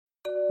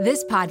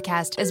This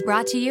podcast is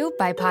brought to you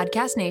by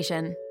Podcast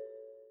Nation.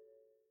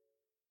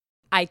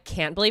 I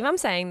can't believe I'm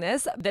saying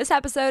this. This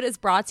episode is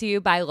brought to you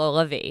by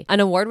LolaVie,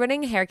 an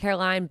award-winning hair care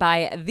line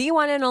by the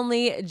one and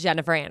only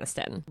Jennifer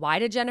Aniston. Why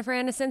did Jennifer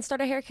Aniston start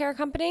a hair care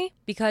company?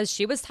 Because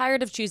she was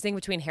tired of choosing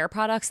between hair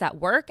products that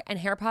work and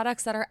hair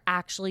products that are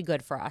actually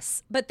good for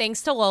us. But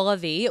thanks to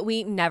LolaVie,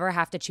 we never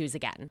have to choose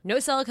again. No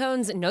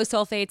silicones, no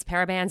sulfates,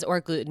 parabens,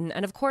 or gluten,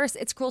 and of course,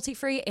 it's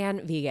cruelty-free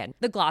and vegan.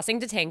 The Glossing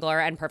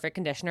Detangler and Perfect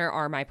Conditioner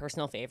are my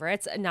personal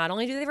favorites. Not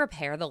only do they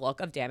repair the look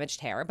of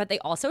damaged hair, but they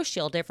also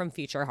shield it from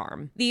future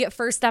harm. The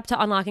first step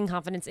to unlocking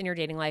confidence in your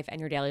dating life and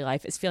your daily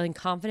life is feeling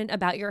confident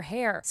about your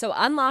hair. So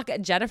unlock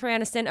Jennifer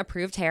Aniston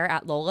approved hair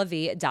at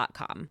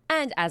lolavie.com.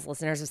 And as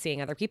listeners of Seeing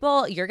Other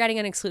People, you're getting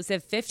an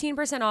exclusive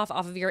 15% off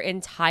of your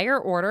entire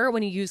order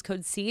when you use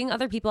code Seeing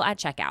Other People at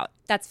checkout.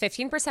 That's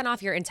 15%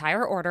 off your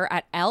entire order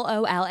at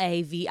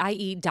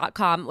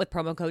lolavie.com with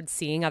promo code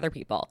Seeing Other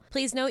People.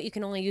 Please note you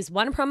can only use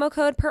one promo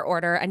code per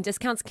order and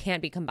discounts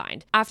can't be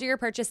combined. After your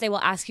purchase, they will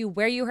ask you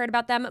where you heard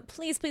about them.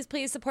 Please, please,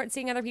 please support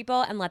Seeing Other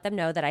People and let them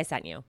know that I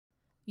sent you.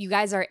 You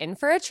guys are in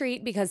for a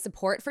treat because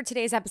support for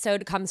today's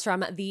episode comes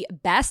from the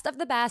best of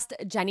the best,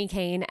 Jenni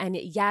Kayne. And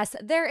yes,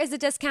 there is a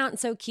discount,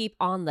 so keep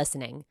on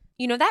listening.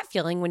 You know that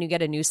feeling when you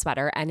get a new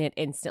sweater and it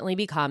instantly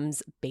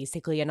becomes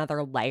basically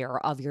another layer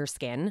of your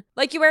skin?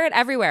 Like you wear it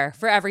everywhere,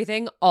 for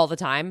everything, all the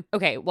time.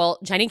 Okay, well,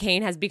 Jenni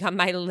Kayne has become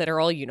my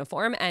literal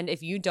uniform. And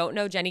if you don't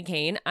know Jenni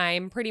Kayne,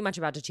 I'm pretty much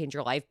about to change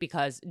your life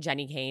because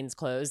Jenni Kayne's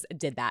clothes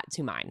did that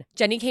to mine.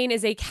 Jenni Kayne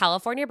is a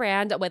California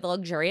brand with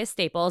luxurious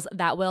staples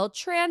that will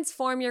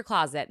transform your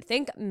closet.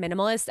 Think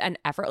minimalist and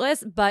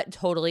effortless, but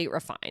totally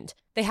refined.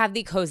 They have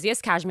the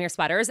coziest cashmere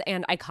sweaters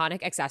and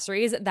iconic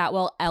accessories that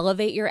will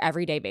elevate your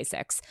everyday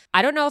basics.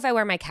 I don't know if I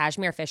wear my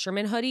cashmere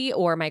fisherman hoodie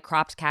or my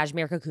cropped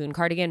cashmere cocoon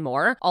cardigan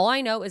more. All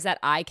I know is that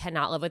I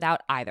cannot live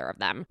without either of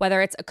them.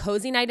 Whether it's a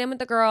cozy night in with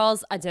the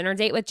girls, a dinner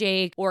date with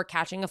Jake, or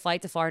catching a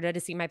flight to Florida to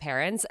see my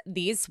parents,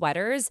 these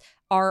sweaters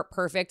are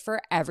perfect for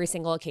every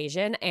single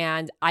occasion,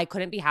 and I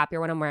couldn't be happier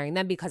when I'm wearing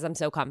them because I'm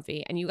so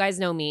comfy. And you guys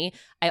know me,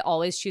 I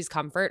always choose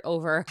comfort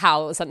over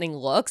how something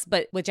looks,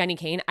 but with Jenni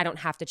Kayne, I don't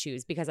have to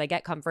choose because I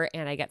get comfort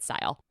and I get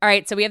style. All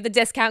right, so we have the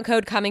discount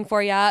code coming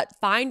for you.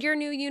 Find your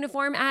new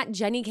uniform at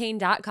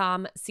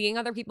jennikayne.com. Seeing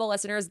Other People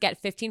listeners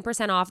get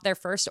 15% off their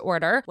first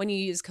order when you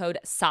use code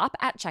SOP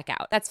at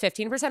checkout. That's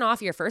 15%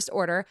 off your first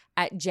order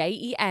at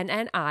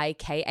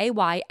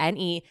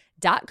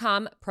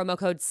jennikayne.com, promo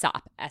code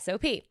SOP,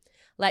 S-O-P.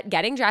 Let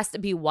getting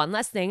dressed be one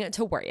less thing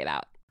to worry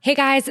about. Hey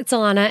guys, it's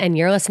Alana, and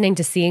you're listening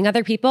to Seeing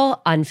Other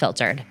People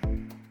Unfiltered.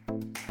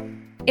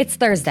 It's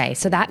Thursday,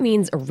 so that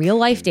means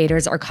real-life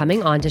daters are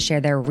coming on to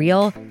share their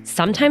real,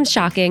 sometimes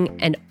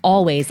shocking, and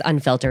always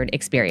unfiltered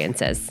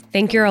experiences.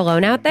 Think you're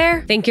alone out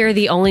there? Think you're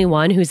the only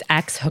one whose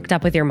ex hooked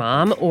up with your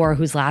mom or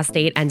whose last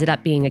date ended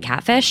up being a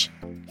catfish?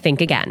 Think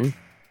again.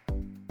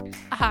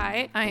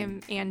 Hi,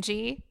 I'm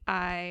Angie.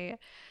 I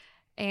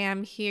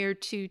am here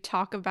to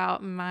talk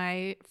about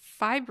my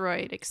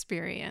fibroid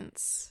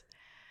experience.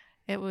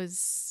 It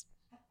was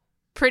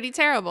pretty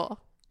terrible.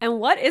 And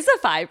what is a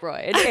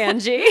fibroid,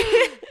 Angie?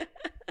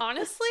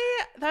 Honestly,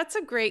 that's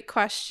a great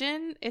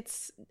question.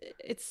 It's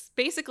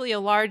basically a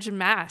large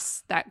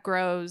mass that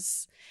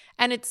grows,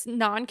 and it's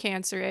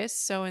non-cancerous,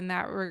 so in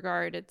that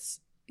regard it's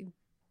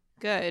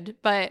good,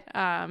 but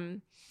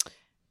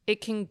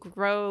it can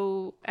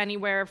grow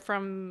anywhere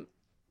from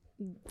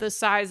the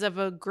size of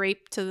a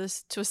grape to a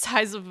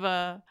size of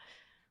a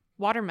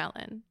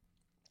watermelon.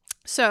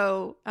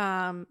 So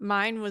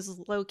mine was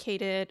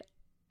located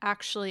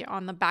actually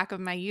on the back of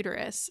my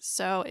uterus.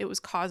 So it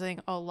was causing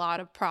a lot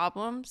of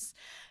problems,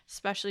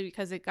 especially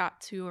because it got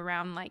to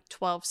around like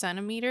 12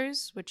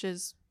 centimeters, which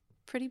is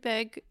pretty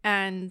big.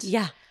 And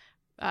yeah,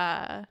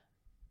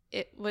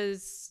 it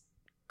was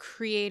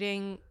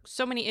creating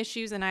so many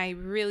issues, and I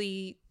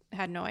really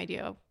had no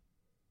idea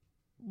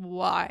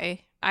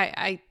why.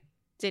 I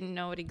didn't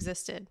know it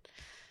existed.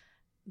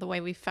 The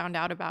way we found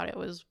out about it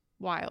was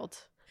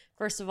wild.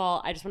 First of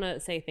all, I just want to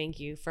say thank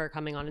you for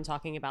coming on and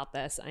talking about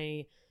this.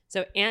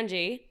 So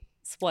Angie,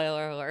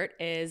 spoiler alert,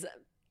 is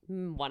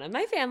one of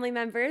my family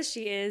members.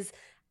 She is,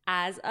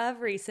 as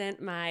of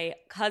recent, my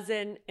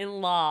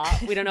cousin-in-law.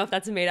 We don't know if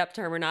that's a made-up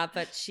term or not,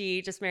 but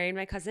she just married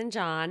my cousin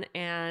John.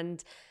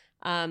 And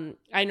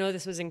I know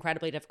this was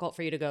incredibly difficult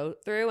for you to go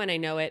through, and I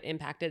know it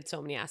impacted so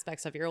many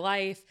aspects of your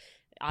life.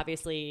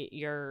 Obviously,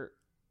 your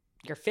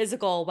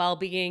physical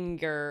well-being,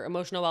 your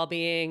emotional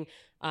well-being.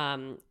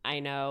 I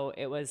know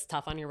it was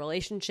tough on your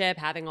relationship,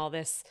 having all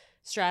this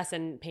stress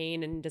and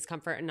pain and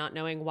discomfort and not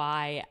knowing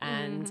why.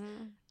 And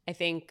I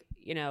think,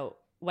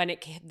 when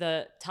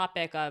the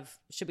topic of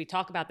should we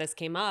talk about this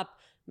came up,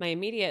 my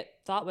immediate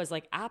thought was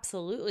like,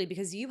 absolutely,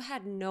 because you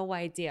had no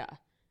idea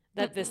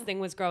that this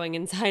thing was growing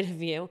inside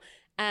of you,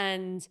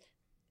 and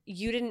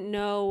you didn't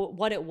know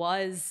what it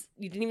was.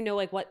 You didn't even know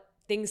like what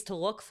things to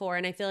look for.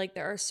 And I feel like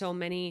there are so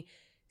many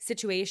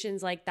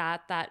situations like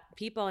that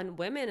people, and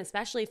women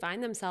especially,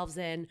 find themselves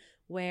in,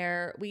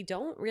 where we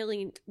don't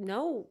really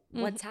know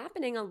what's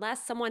happening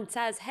unless someone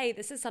says, hey,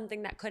 this is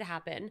something that could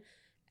happen.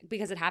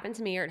 because it happened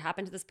to me or it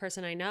happened to this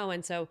person I know.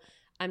 And so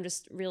I'm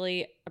just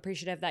really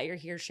appreciative that you're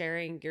here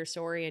sharing your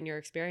story and your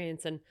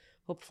experience, and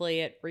hopefully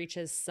it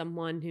reaches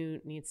someone who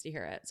needs to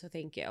hear it. So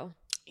thank you.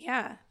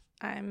 Yeah,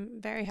 I'm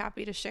very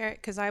happy to share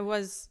it because I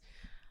was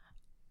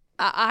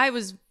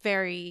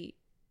very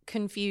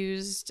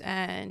confused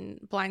and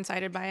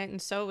blindsided by it,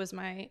 and so was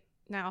my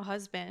now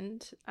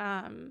husband.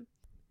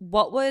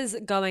 What was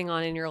going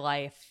on in your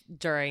life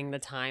during the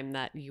time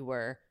that you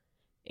were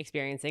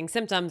experiencing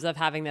symptoms of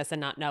having this and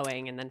not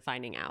knowing and then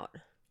finding out?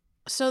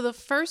 So the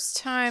first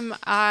time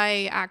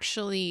I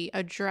actually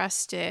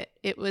addressed it,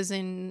 it was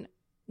in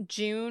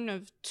June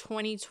of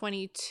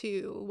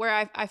 2022,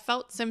 where I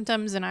felt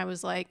symptoms and I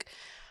was like,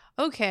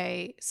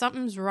 okay,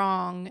 something's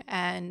wrong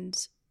and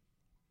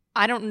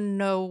I don't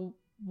know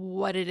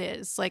what it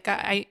is. Like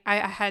I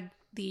had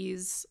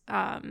these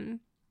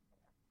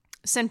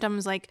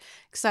symptoms like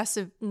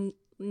excessive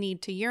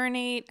need to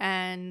urinate,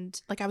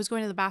 and like I was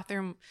going to the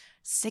bathroom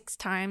 6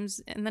 times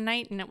in the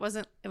night, and it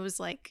was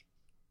like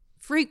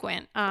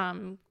frequent,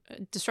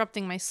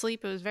 disrupting my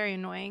sleep. It was very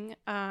annoying.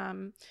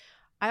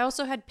 I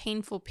also had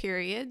painful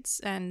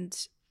periods, and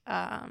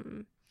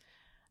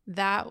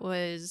that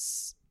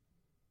was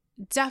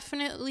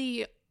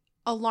definitely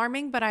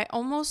alarming, but I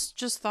almost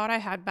just thought I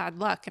had bad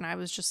luck, and I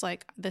was just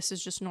like, this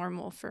is just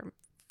normal for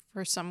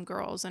some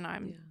girls, and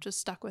I'm just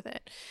stuck with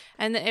it.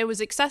 And it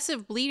was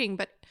excessive bleeding,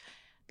 but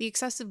the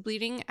excessive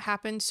bleeding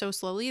happened so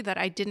slowly that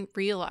I didn't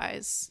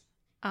realize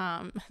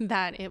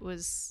that it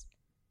was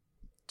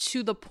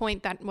to the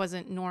point that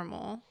wasn't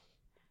normal.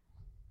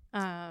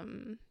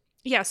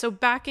 So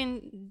back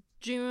in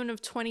June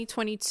of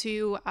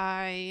 2022,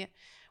 I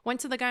went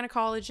to the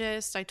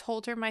gynecologist. I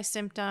told her my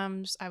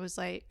symptoms. I was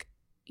like,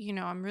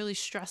 I'm really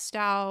stressed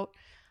out.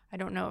 I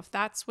don't know if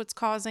that's what's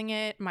causing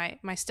it. My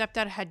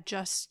stepdad had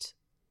just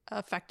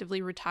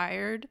effectively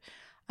retired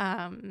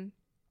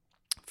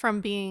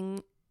from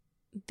being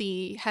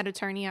the head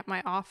attorney at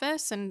my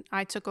office, and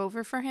I took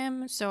over for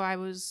him. So I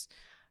was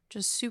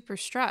just super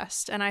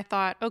stressed, and I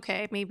thought,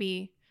 okay,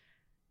 maybe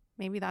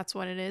that's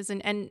what it is.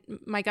 And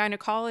my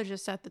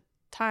gynecologist at the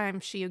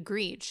time, she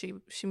agreed. She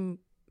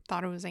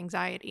thought it was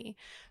anxiety.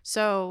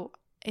 So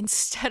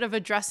instead of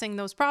addressing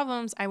those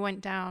problems, I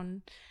went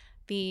down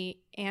the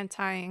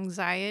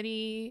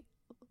anti-anxiety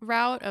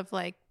route of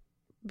like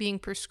being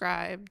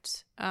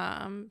prescribed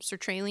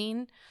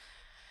sertraline.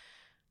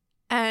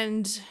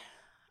 And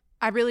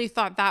I really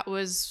thought that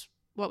was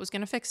what was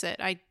going to fix it.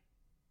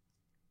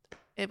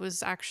 It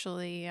was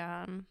actually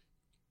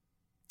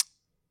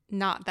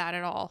not that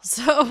at all.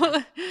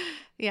 So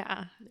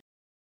yeah.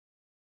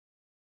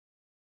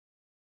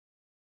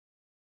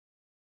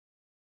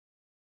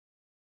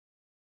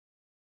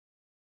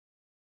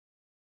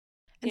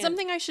 And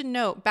something I should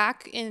note,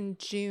 back in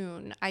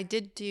June, I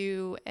did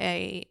do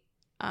a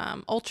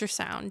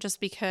ultrasound just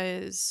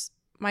because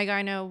my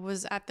gyno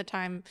was at the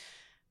time,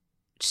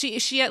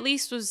 she at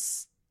least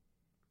was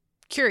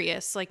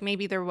curious, like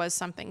maybe there was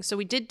something. So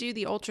we did do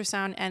the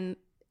ultrasound, and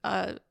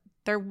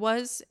there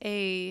was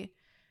a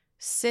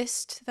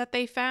cyst that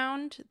they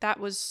found that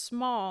was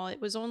small. It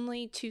was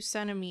only 2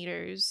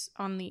 centimeters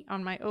on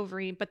my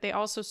ovary, but they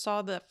also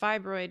saw the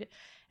fibroid,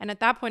 and at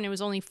that point it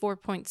was only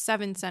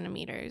 4.7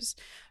 centimeters.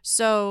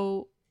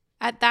 So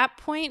at that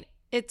point,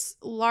 it's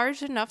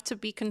large enough to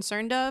be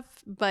concerned of,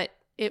 but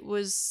it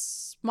was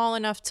small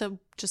enough to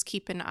just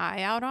keep an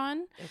eye out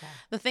on. Okay.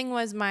 The thing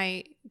was,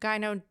 my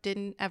gyno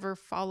didn't ever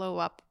follow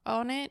up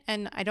on it,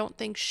 and I don't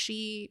think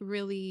she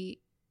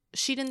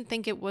didn't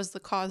think it was the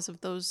cause of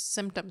those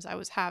symptoms I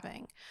was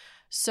having.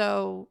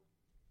 So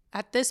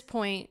at this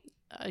point,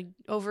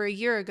 over a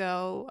year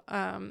ago,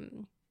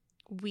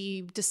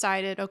 we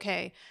decided,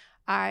 okay,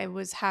 I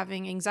was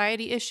having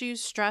anxiety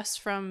issues, stress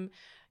from,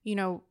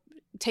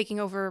 taking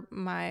over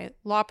my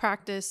law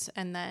practice.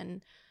 And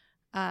then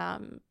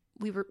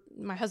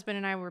my husband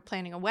and I were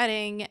planning a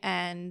wedding,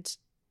 and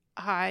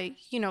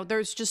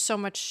there's just so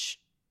much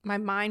my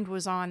mind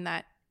was on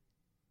that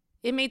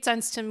it made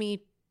sense to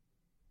me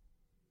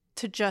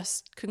to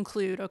just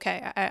conclude,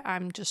 okay,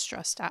 I'm just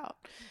stressed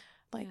out.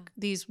 Like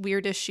these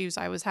weird issues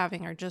I was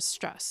having are just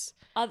stress.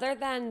 Other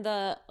than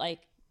the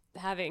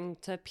having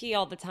to pee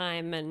all the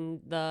time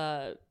and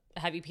the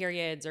heavy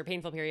periods or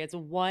painful periods,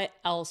 what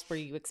else were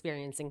you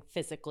experiencing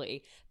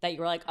physically that you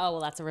were like, oh,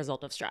 well, that's a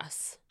result of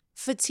stress?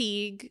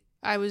 Fatigue.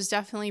 I was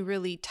definitely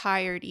really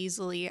tired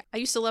easily. I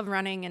used to love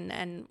running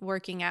and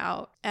working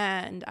out,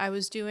 and I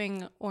was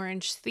doing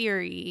Orange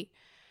Theory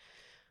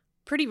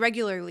pretty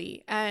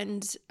regularly.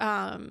 And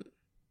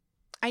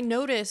I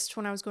noticed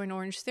when I was going to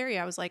Orange Theory,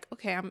 I was like,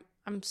 okay,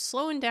 I'm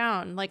slowing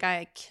down. Like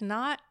I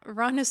cannot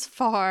run as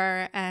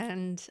far,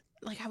 and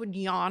like I would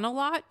yawn a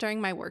lot during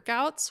my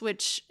workouts,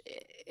 which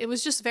it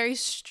was just very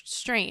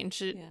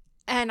strange. Yeah.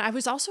 And I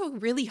was also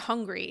really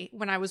hungry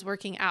when I was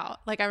working out.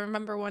 Like I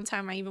remember one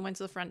time I even went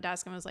to the front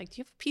desk and was like, do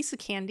you have a piece of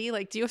candy?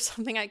 Like, do you have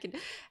something I could?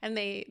 And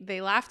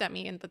they laughed at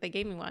me, but they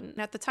gave me one.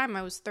 And at the time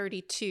I was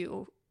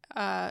 32.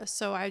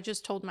 So I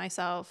just told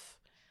myself,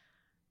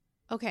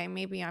 okay,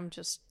 maybe I'm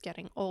just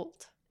getting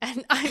old.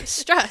 and I'm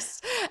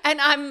stressed and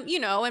I'm,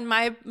 and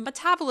my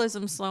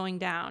metabolism's slowing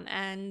down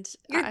and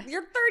You're 32.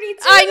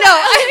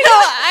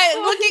 I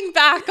know. Looking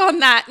back on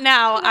that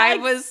now, I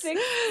was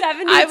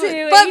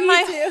 72, but 82.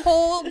 my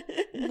whole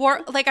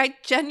like I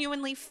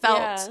genuinely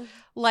felt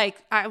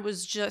like I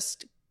was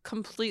just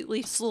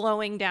completely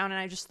slowing down and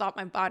I just thought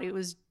my body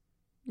was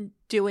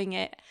doing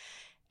it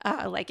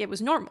like it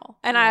was normal.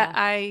 And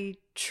I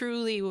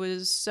truly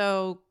was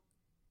so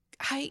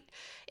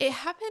it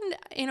happened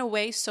in a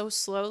way so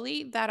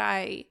slowly that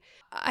I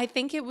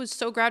think it was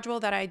so gradual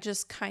that I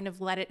just kind of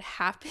let it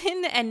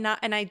happen and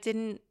I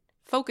didn't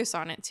focus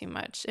on it too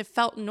much. It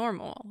felt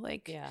normal.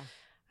 Like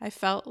I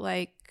felt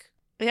like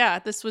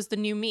this was the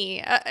new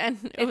me.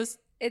 And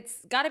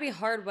it's got to be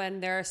hard when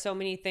there are so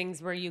many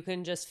things where you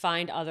can just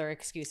find other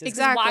excuses.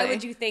 Exactly. Why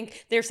would you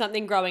think there's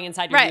something growing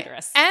inside your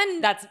uterus?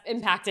 And that's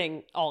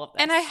impacting all of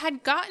this. And I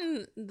had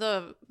gotten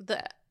the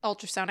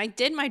ultrasound. I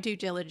did my due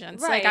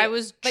diligence. Right. Like I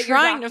was but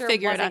trying your to doctor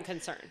figure it wasn't out.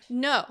 Concerned.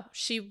 No,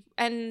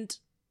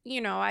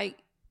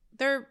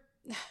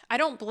 I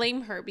don't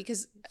blame her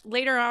because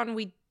later on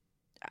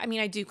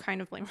I do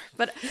kind of blame her,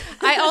 but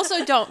I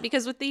also don't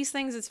because with these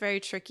things it's very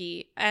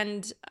tricky.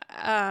 And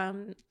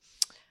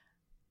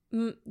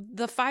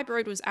the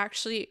fibroid was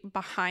actually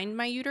behind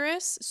my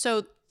uterus,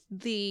 so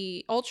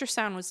the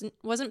ultrasound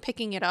wasn't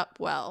picking it up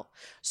well.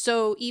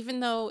 So even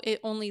though it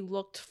only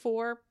looked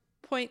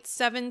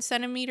 4.7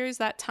 centimeters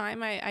that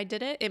time I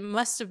did it, it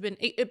must have been,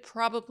 it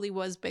probably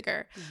was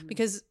bigger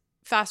because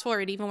fast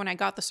forward, even when I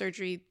got the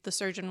surgery, the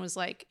surgeon was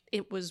like,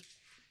 it was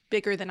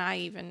bigger than I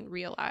even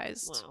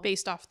realized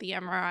based off the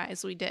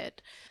MRIs we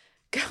did.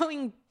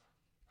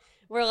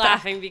 We're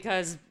laughing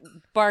because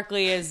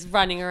Barkley is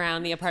running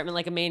around the apartment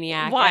like a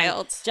maniac.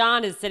 Wild.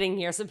 John is sitting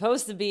here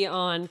supposed to be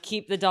on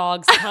keep the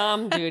dogs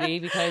calm duty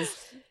because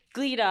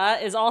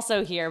Glita is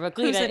also here, but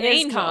Glita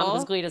is calm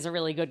because Glita's a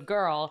really good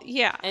girl.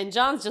 Yeah. And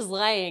John's just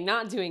laying,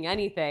 not doing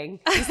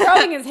anything. He's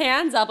throwing his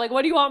hands up like,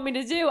 what do you want me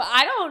to do?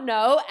 I don't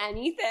know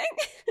anything.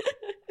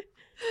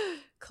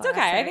 It's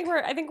okay.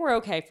 I think we're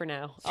okay for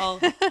now.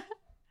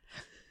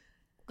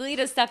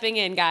 Glita's stepping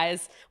in,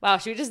 guys. Wow,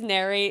 should we just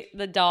narrate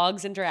the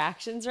dogs'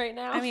 interactions right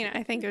now? I mean,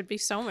 I think it would be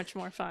so much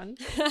more fun.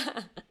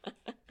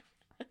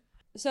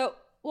 So,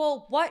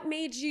 what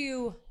made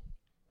you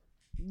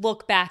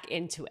look back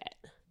into it?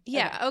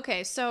 Yeah,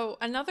 okay. So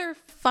another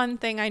fun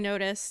thing I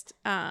noticed,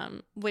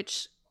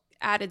 which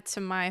added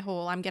to my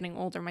whole I'm getting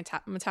older, my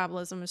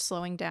metabolism is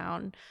slowing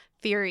down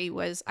theory,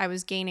 was I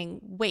was gaining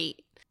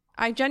weight.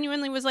 I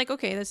genuinely was like,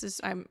 okay,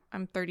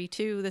 I'm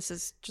 32. This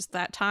is just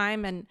that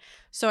time. And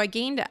so I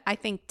gained, I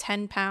think,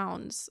 10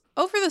 pounds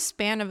over the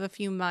span of a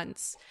few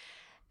months.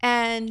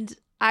 And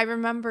I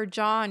remember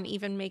John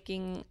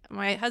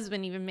my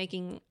husband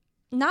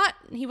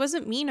he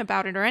wasn't mean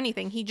about it or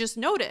anything. He just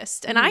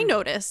noticed and I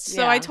noticed.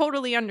 So I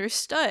totally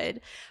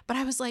understood. But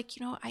I was like,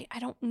 I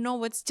don't know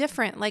what's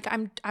different. Like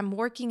I'm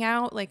working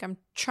out, like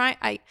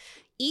I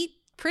eat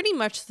pretty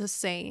much the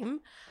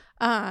same.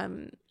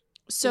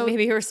 So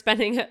maybe you were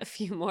spending a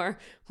few more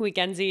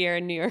weekends a year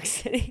in New York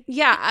City.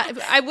 Yeah,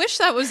 I wish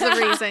that was the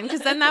reason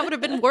because then that would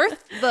have been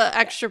worth the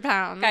extra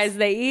pounds. Guys,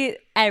 they eat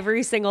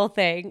every single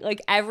thing,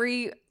 like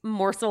every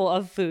morsel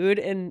of food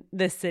in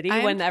the city.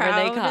 Whenever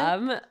they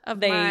come,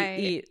 they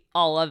eat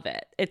all of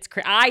it. It's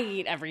I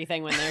eat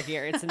everything when they're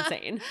here. It's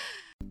insane.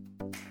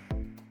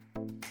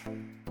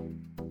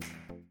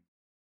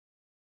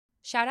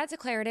 Shout out to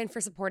Claritin for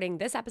supporting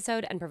this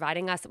episode and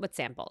providing us with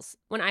samples.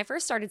 When I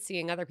first started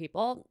seeing other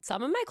people,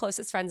 some of my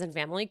closest friends and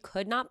family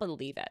could not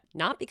believe it.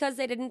 Not because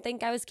they didn't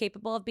think I was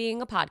capable of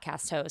being a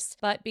podcast host,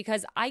 but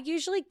because I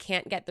usually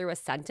can't get through a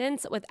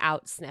sentence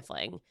without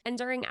sniffling. And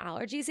during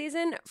allergy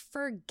season,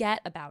 forget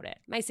about it.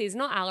 My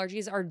seasonal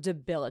allergies are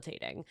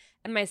debilitating,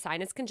 and my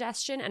sinus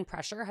congestion and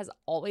pressure has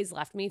always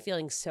left me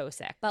feeling so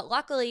sick. But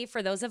luckily,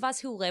 for those of us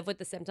who live with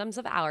the symptoms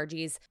of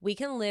allergies, we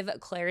can live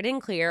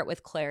Claritin Clear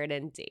with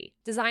Claritin D.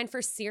 Designed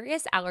for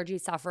serious allergy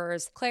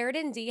sufferers,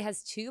 Claritin D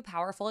has 2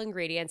 powerful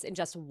ingredients in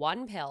just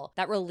one pill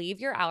that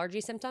relieve your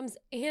allergy symptoms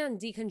and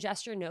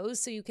decongest your nose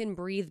so you can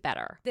breathe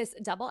better. This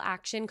double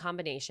action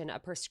combination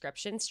of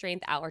prescription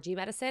strength allergy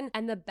medicine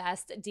and the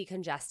best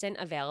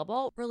decongestant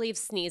available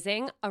relieves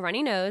sneezing, a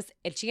runny nose,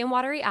 itchy and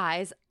watery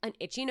eyes, an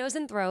itchy nose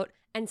and throat,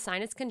 and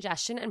sinus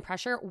congestion and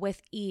pressure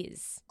with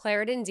ease.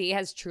 Claritin D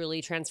has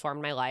truly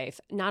transformed my life.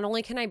 Not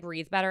only can I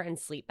breathe better and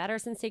sleep better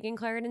since taking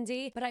Claritin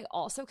D, but I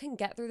also can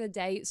get through the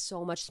day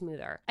so much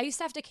smoother. I used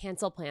to have to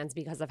cancel plans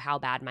because of how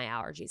bad my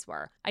allergies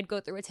were. I'd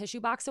go through a tissue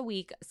box a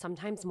week,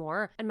 sometimes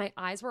more, and my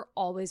eyes were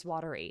always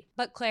watery.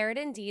 But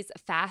Claritin D's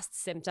fast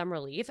symptom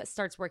relief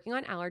starts working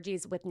on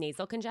allergies with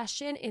nasal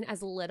congestion in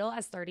as little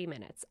as 30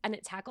 minutes, and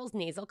it tackles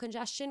nasal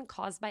congestion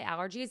caused by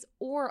allergies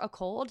or a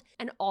cold,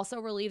 and also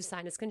relieves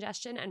sinus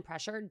congestion and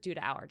pressure due to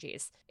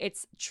allergies.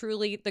 It's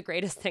truly the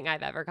greatest thing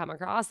I've ever come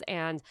across,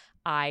 and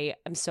I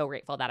am so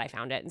grateful that I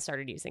found it and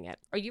started using it.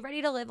 Are you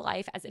ready to live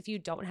life as if you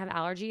don't have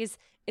allergies?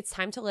 It's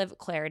time to live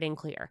Claritin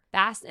Clear.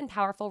 Fast and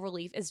powerful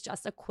relief is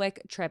just a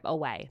quick trip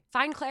away.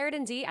 Find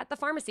Claritin D at the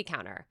pharmacy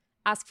counter.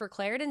 Ask for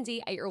Claritin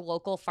D at your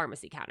local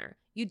pharmacy counter.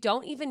 You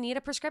don't even need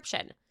a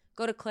prescription.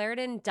 Go to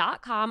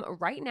Claritin.com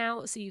right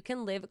now so you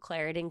can live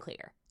Claritin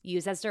Clear.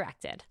 Use as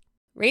directed.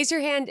 Raise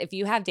your hand if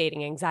you have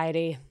dating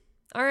anxiety.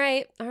 All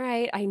right.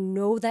 I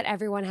know that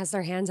everyone has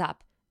their hands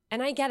up,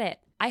 and I get it.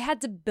 I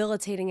had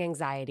debilitating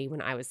anxiety when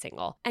I was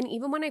single. And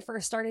even when I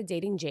first started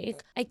dating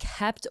Jake, I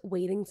kept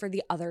waiting for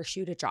the other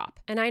shoe to drop.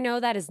 And I know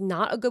that is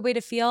not a good way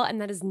to feel,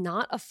 and that is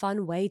not a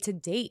fun way to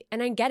date.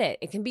 And I get it.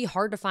 It can be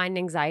hard to find an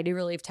anxiety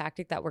relief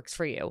tactic that works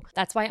for you.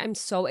 That's why I'm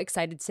so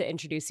excited to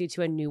introduce you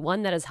to a new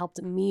one that has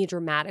helped me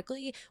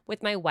dramatically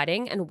with my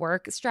wedding and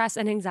work stress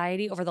and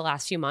anxiety over the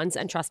last few months.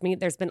 And trust me,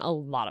 there's been a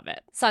lot of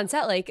it.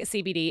 Sunset Lake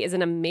CBD is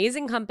an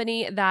amazing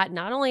company that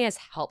not only has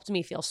helped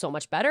me feel so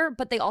much better,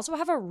 but they also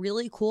have a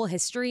really cool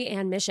history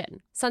and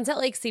mission. Sunset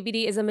Lake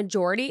CBD is a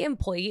majority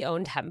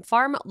employee-owned hemp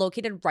farm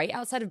located right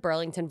outside of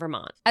Burlington,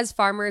 Vermont. As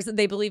farmers,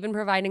 they believe in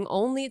providing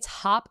only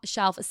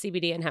top-shelf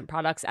CBD and hemp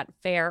products at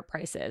fair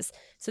prices.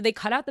 So they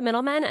cut out the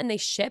middlemen and they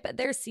ship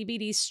their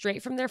CBD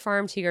straight from their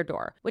farm to your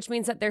door, which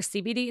means that their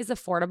CBD is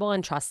affordable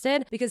and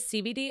trusted because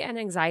CBD and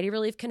anxiety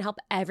relief can help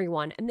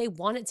everyone, and they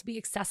want it to be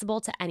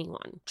accessible to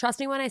anyone. Trust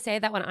me when I say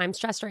that when I'm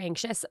stressed or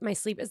anxious, my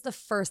sleep is the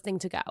first thing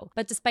to go.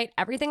 But despite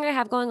everything I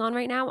have going on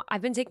right now,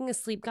 I've been taking a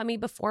sleep gummy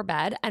before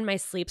bed, and my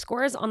sleep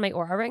scores on my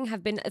Oura Ring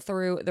have been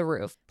through the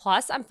roof.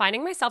 Plus, I'm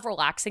finding myself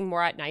relaxing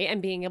more at night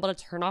and being able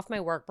to turn off my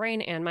work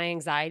brain and my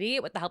anxiety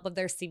with the help of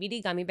their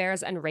CBD gummy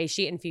bears and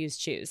reishi infused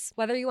chews.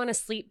 Whether you want to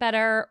sleep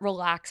better,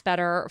 relax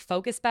better,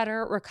 focus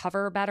better,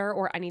 recover better,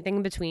 or anything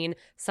in between,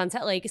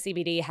 Sunset Lake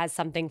CBD has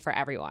something for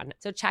everyone.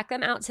 So check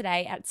them out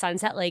today at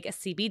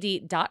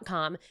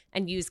sunsetlakecbd.com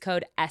and use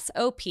code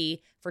SOP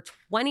for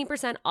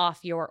 20%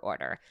 off your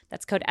order.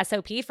 That's code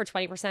SOP for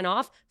 20%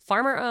 off.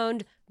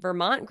 Farmer-owned,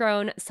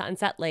 Vermont-grown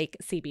Sunset Lake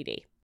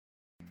CBD.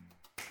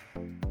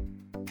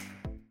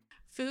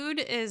 Food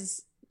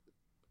is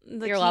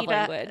the Your key love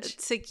language.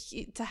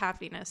 to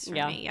happiness for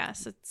Yeah. me.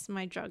 Yes, it's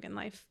my drug in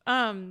life.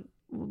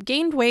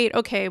 Gained weight,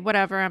 okay,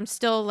 whatever. I'm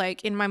still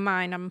like in my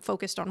mind, I'm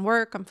focused on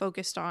work. I'm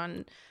focused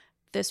on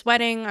this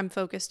wedding. I'm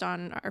focused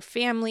on our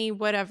family,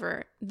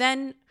 whatever.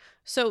 Then,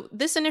 so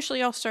this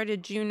initially all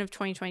started June of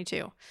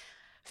 2022.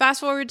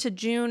 Fast forward to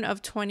June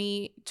of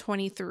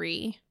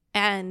 2023,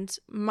 and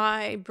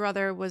my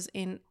brother was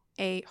in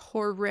a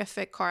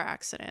horrific car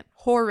accident.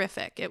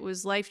 Horrific. It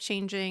was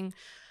life-changing.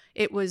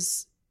 It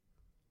was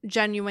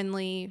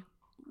genuinely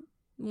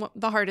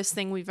the hardest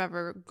thing we've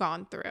ever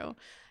gone through.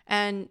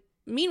 And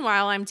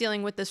meanwhile, I'm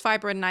dealing with this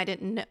fibroid, and I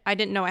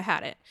didn't know I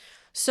had it.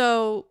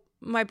 So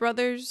my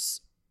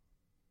brother's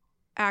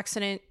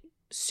accident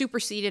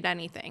superseded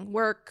anything,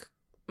 work,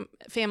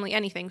 family,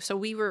 anything. So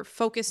we were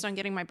focused on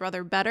getting my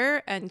brother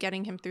better and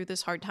getting him through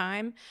this hard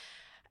time.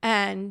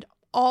 And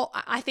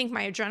I think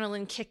my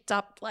adrenaline kicked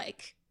up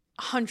like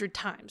 100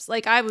 times.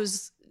 Like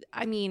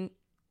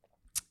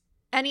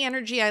any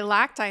energy I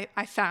lacked, I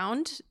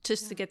found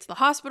just to get to the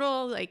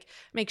hospital, like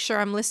make sure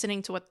I'm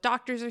listening to what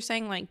doctors are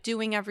saying, like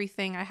doing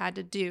everything I had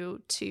to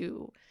do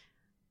to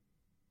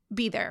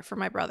be there for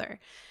my brother.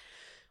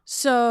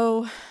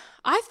 So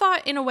I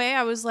thought in a way,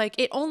 I was like,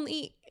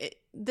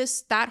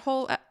 that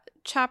whole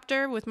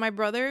chapter with my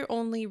brother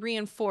only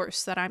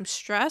reinforced that I'm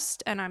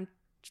stressed and I'm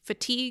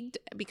fatigued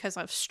because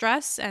of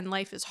stress and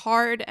life is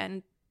hard,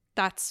 and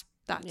that's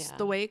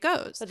the way it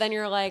goes. But then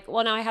you're like,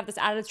 well, now I have this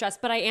added stress,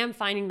 but I am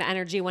finding the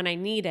energy when I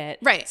need it.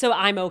 Right. So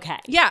I'm okay.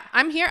 Yeah,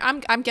 I'm here. I'm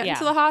getting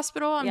to the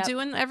hospital. I'm Yep.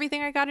 doing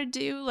everything I got to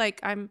do. Like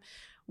I'm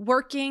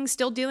working,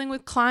 still dealing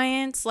with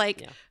clients,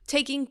 like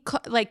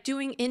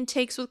doing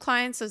intakes with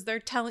clients as they're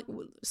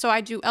telling. So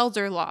I do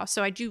elder law.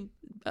 So I do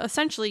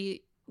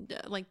essentially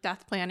like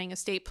death planning,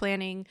 estate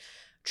planning,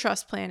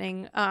 trust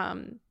planning,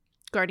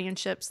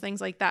 guardianships, things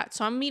like that.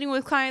 So I'm meeting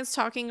with clients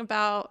talking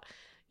about,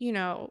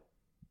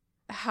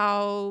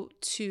 how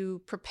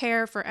to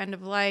prepare for end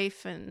of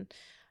life. And,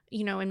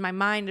 in my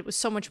mind, it was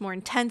so much more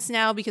intense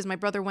now because my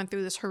brother went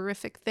through this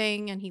horrific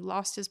thing and he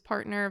lost his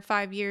partner of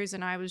 5 years.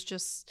 And I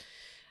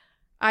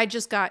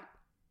just got,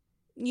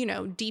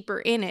 deeper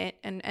in it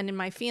and in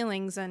my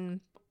feelings.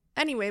 And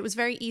anyway, it was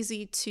very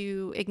easy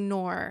to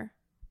ignore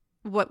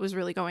what was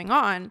really going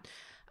on.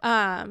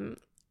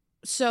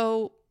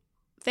 So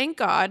thank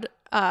God,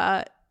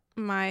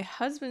 my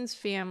husband's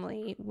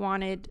family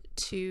wanted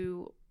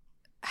to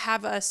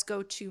have us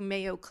go to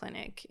Mayo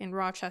Clinic in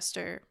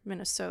Rochester,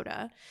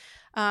 Minnesota.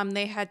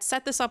 They had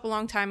set this up a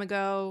long time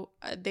ago.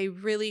 They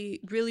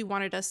really, really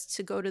wanted us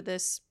to go to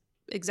this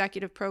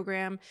executive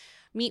program,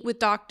 meet with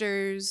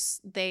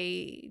doctors.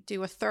 They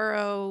do a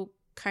thorough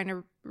kind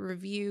of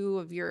review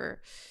of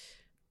your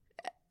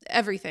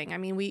everything. I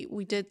mean, we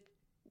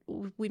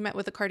met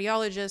with a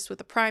cardiologist, with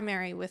a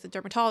primary, with a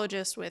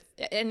dermatologist,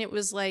 and it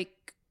was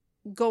like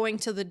going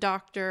to the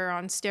doctor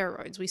on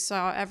steroids. We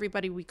saw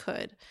everybody we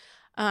could.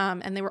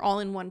 And they were all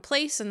in one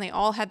place, and they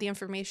all had the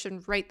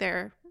information right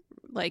there,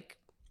 like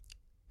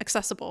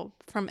accessible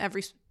from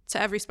every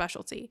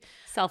specialty.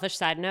 Selfish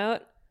side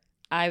note,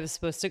 I was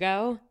supposed to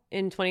go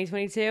in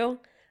 2022.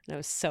 And I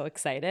was so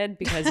excited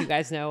because you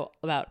guys know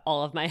about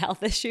all of my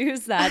health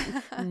issues that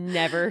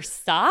never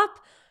stop.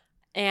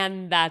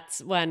 And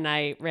that's when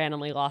I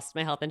randomly lost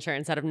my health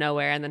insurance out of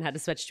nowhere and then had to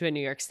switch to a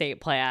New York State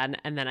plan.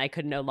 And then I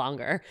could no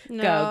longer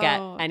go get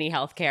any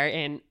health care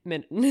in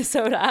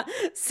Minnesota.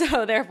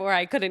 So therefore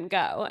I couldn't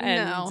go.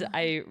 And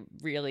I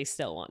really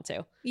still want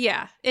to.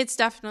 Yeah, it's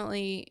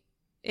definitely,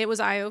 it was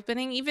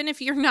eye-opening. Even if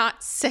you're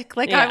not sick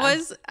like I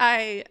was,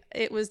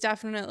 it was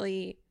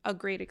definitely a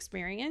great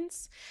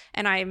experience.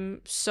 And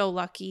I'm so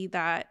lucky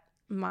that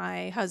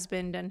my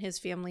husband and his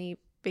family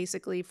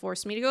basically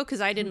forced me to go because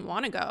I didn't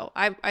want to go.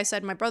 I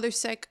said, my brother's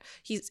sick.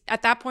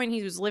 At that point,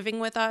 he was living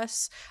with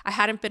us. I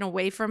hadn't been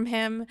away from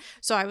him.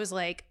 So I was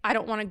like, I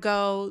don't want to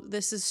go.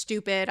 This is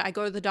stupid. I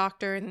go to the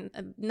doctor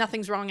and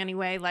nothing's wrong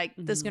anyway. Like,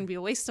 this is going to be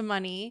a waste of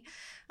money.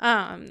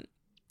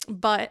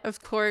 But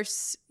of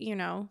course,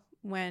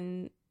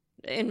 when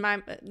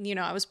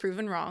I was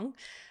proven wrong,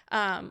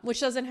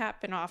 which doesn't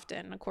happen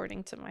often,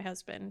 according to my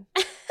husband.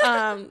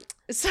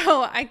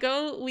 So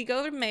we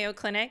go to Mayo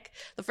Clinic.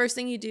 The first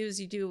thing you do is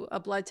you do a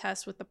blood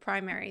test with the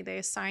primary. They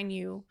assign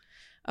you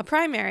a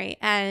primary.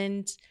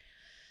 And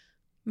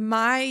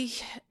right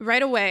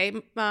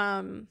away,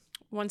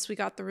 once we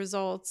got the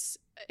results,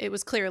 it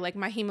was clear, like,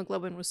 my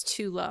hemoglobin was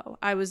too low.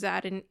 I was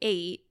at an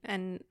 8,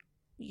 and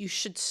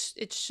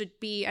it should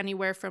be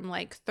anywhere from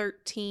like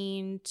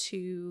 13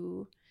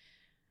 to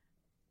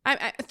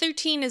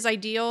 13 is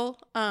ideal,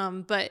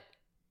 but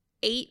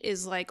 8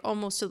 is like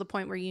almost to the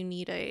point where you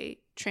need a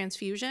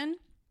transfusion.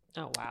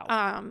 Oh,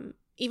 wow.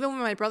 Even when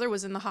my brother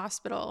was in the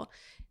hospital,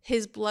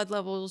 his blood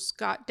levels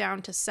got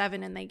down to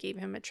 7 and they gave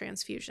him a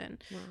transfusion.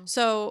 Wow.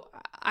 So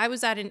I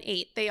was at an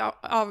 8. They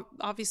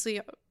obviously,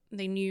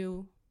 they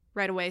knew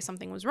right away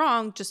something was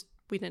wrong, just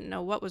we didn't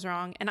know what was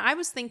wrong. And I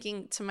was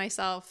thinking to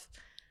myself,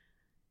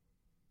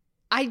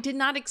 I did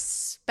not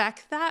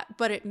expect that,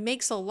 but it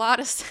makes a lot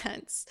of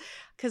sense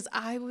because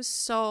I was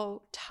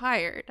so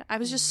tired. I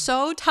was just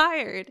so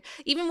tired.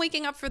 Even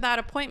waking up for that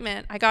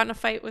appointment, I got in a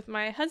fight with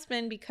my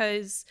husband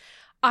because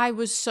I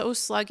was so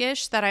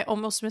sluggish that I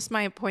almost missed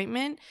my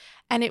appointment.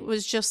 And it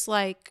was just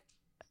like,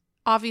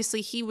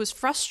 obviously he was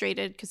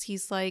frustrated because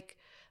he's like,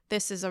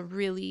 this is a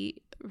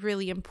really,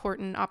 really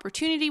important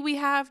opportunity we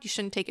have. You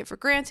shouldn't take it for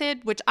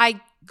granted, which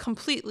I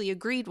completely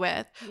agreed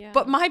with. Yeah.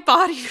 But my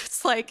body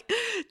was like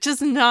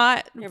just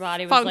not functioning. Your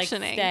body was like,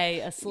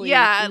 stay asleep.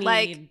 Yeah, need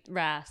like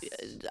rest.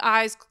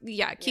 Eyes,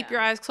 keep your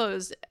eyes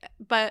closed.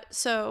 But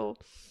so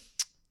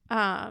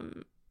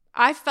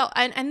I felt,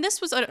 and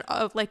this was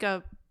like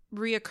a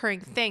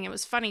reoccurring thing. It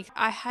was funny.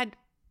 I had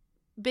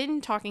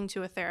been talking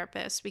to a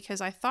therapist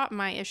because I thought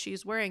my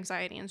issues were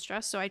anxiety and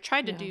stress. So I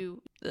tried to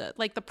do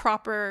the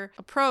proper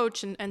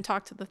approach and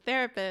talk to the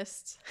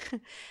therapist.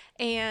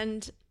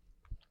 And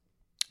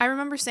I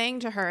remember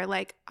saying to her,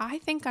 like, I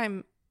think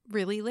I'm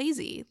really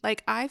lazy.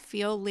 Like, I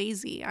feel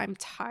lazy. I'm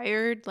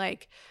tired.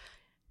 Like,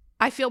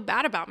 I feel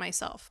bad about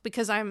myself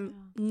because I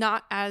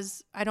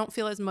don't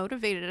feel as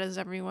motivated as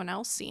everyone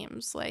else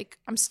seems. Like,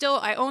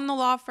 I own the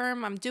law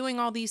firm. I'm doing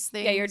all these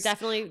things. Yeah, you're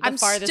definitely the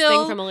farthest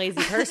thing from a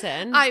lazy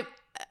person.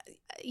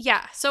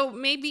 So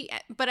maybe,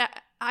 but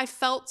I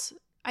felt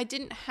I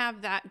didn't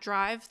have that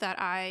drive that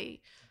I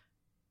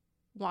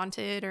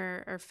wanted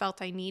or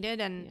felt I needed.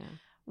 And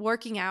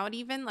working out,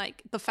 even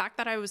like the fact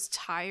that I was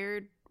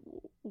tired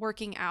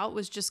working out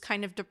was just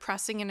kind of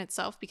depressing in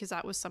itself because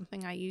that was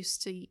something I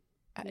used to,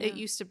 it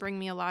used to bring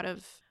me a lot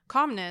of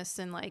calmness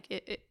and like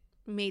it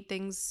made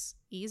things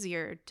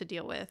easier to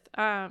deal with.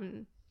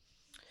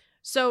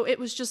 So it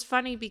was just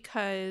funny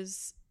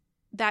because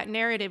that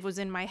narrative was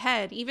in my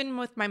head, even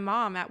with my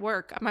mom at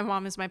work. My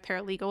mom is my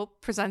paralegal,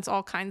 presents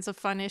all kinds of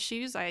fun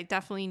issues. I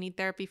definitely need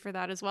therapy for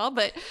that as well.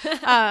 But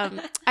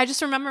I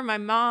just remember my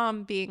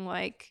mom being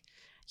like,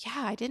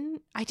 yeah, I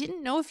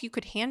didn't know if you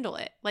could handle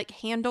it, like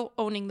handle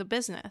owning the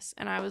business.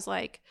 And I was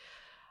like,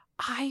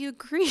 I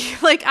agree.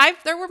 Like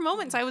there were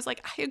moments I was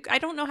like, I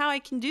don't know how I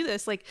can do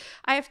this. Like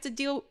I have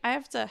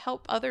to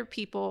help other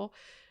people,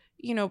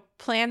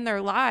 plan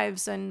their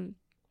lives and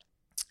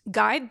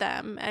guide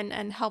them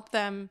and help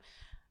them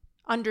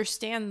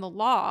understand the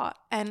law.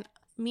 And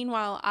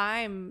meanwhile,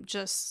 I'm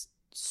just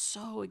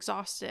so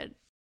exhausted.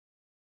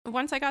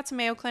 Once I got to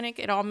Mayo Clinic,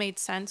 it all made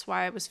sense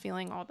why I was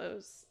feeling all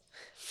those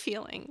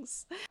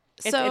feelings.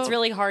 It's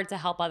really hard to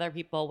help other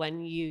people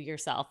when you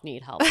yourself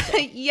need help.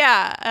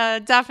 Yeah,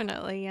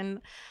 definitely.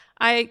 And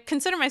I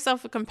consider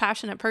myself a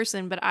compassionate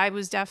person, but I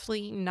was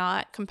definitely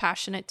not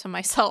compassionate to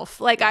myself.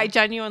 Like I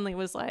genuinely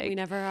was like, we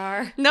never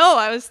are. No,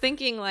 I was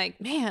thinking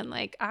like, man,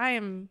 like I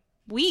am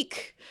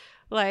weak.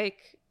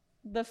 Like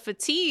the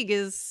fatigue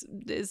is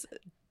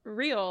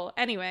real.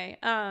 Anyway,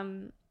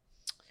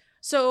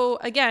 so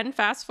again,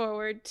 fast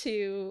forward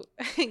to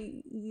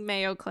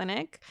Mayo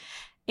Clinic,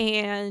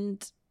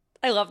 and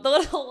I love the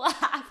little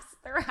laughs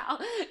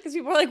throughout because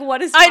people are like,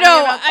 "What is?" I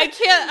know. I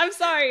can't. I'm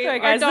sorry. Sorry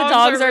guys, the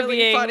dogs are really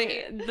being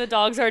funny. The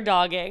dogs are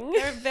dogging.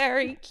 They're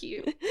very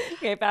cute.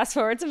 Okay, fast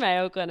forward to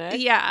Mayo Clinic.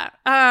 Yeah.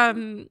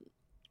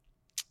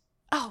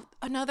 Oh,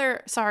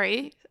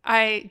 sorry.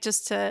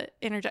 just to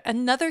interject,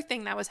 another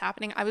thing that was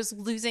happening, I was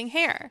losing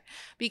hair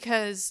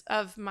because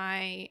of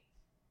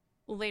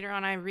later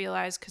on I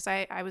realized, because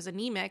I was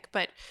anemic,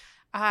 but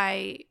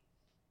I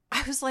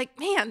was like,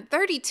 man,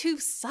 32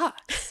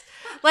 sucks.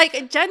 Like,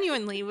 I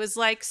genuinely was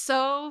like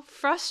so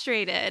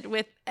frustrated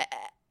with,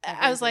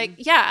 I was like,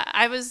 yeah,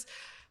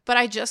 but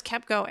I just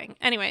kept going.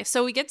 Anyway,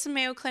 so we get to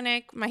Mayo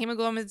Clinic. My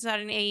hemoglobin's at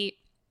an 8.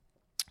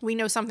 We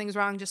know something's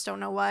wrong, just don't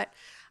know what.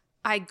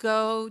 I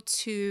go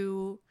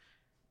to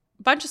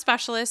a bunch of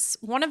specialists.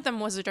 One of them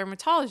was a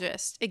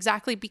dermatologist,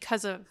 exactly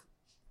because of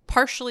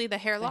partially the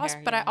hair loss,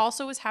 but I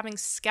also was having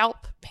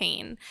scalp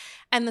pain.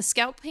 And the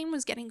scalp pain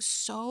was getting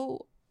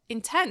so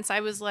intense.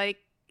 It was like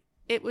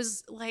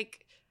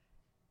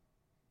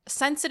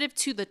sensitive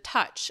to the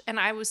touch. And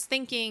I was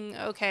thinking,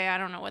 okay, I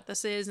don't know what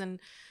this is. And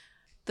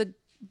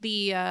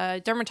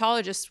the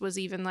dermatologist was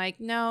even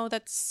like, no,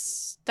 that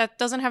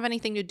doesn't have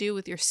anything to do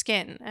with your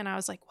skin. And I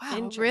was like,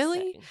 wow,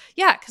 really?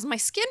 Yeah, because my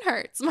skin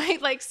hurts. My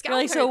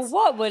scalp hurts. So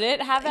what would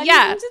it have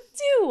anything to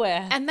do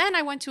with? And then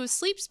I went to a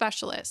sleep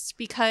specialist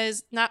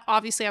because not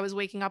obviously I was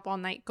waking up all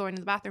night going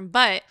to the bathroom,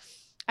 but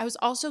I was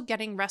also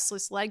getting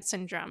restless leg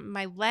syndrome.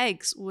 My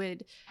legs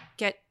would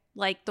get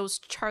like those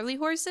Charlie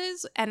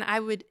horses, and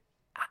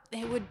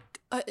it would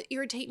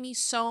irritate me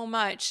so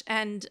much.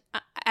 And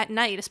at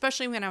night,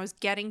 especially when I was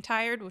getting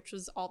tired, which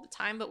was all the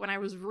time, but when I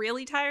was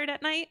really tired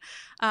at night,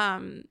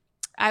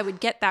 I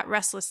would get that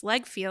restless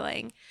leg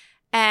feeling.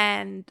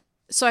 And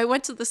so I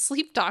went to the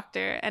sleep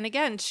doctor, and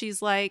again,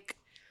 she's like,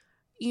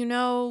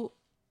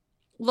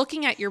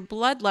 looking at your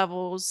blood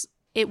levels,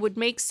 it would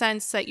make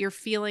sense that you're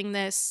feeling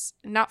this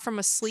not from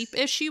a sleep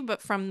issue,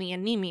 but from the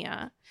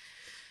anemia.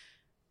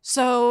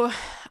 So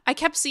I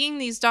kept seeing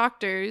these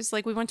doctors.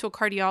 Like, we went to a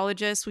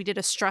cardiologist. We did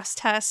a stress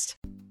test.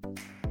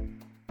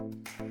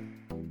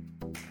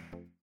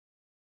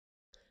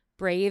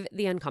 Brave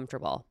the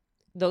uncomfortable.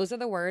 Those are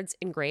the words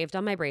engraved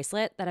on my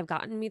bracelet that have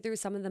gotten me through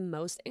some of the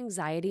most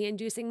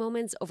anxiety-inducing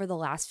moments over the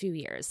last few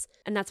years.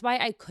 And that's why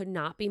I could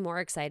not be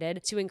more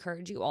excited to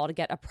encourage you all to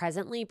get a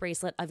Presently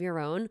bracelet of your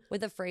own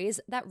with a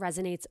phrase that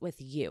resonates with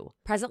you.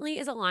 Presently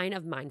is a line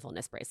of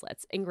mindfulness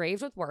bracelets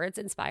engraved with words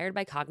inspired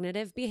by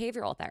cognitive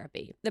behavioral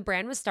therapy. The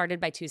brand was started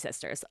by two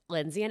sisters,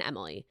 Lindsay and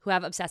Emily, who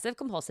have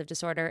obsessive-compulsive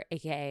disorder,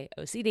 aka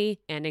OCD,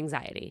 and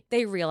anxiety.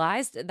 They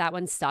realized that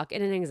when stuck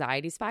in an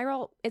anxiety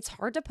spiral, it's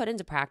hard to put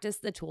into practice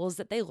the tools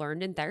that they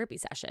learned in therapy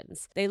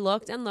sessions. They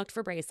looked and looked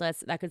for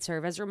bracelets that could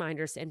serve as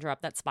reminders to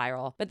interrupt that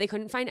spiral, but they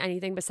couldn't find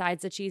anything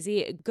besides the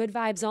cheesy good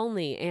vibes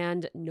only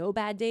and no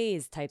bad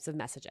days types of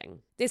messaging.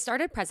 They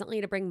started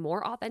Presently to bring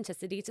more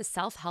authenticity to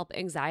self-help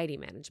anxiety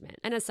management.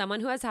 And as someone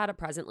who has had a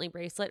Presently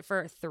bracelet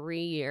for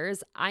 3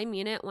 years, I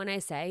mean it when I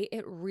say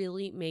it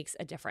really makes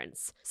a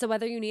difference. So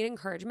whether you need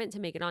encouragement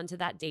to make it onto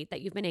that date that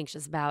you've been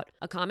anxious about,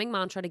 a calming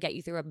mantra to get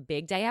you through a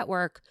big day at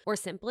work, or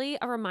simply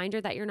a reminder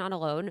that you're not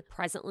alone,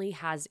 Presently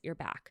has your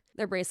back.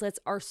 Their bracelets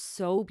are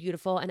so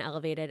beautiful and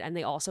elevated, and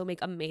they also make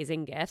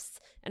amazing gifts.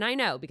 And I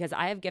know because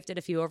I have gifted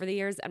a few over the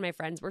years, and my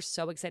friends were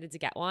so excited to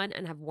get one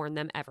and have worn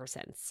them ever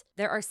since.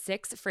 There are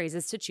 6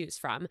 phrases to choose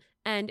from,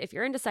 and if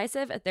you're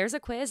indecisive, there's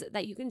a quiz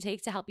that you can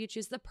take to help you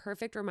choose the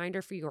perfect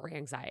reminder for your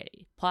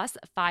anxiety. Plus,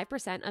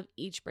 5% of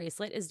each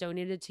bracelet is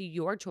donated to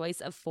your choice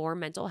of 4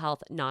 mental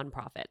health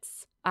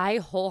nonprofits. I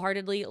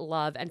wholeheartedly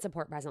love and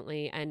support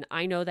Presently, and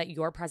I know that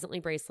your Presently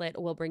bracelet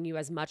will bring you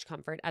as much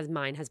comfort as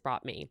mine has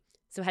brought me.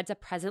 So head to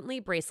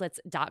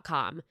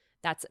presentlybracelets.com.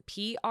 That's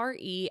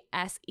PRESENTLY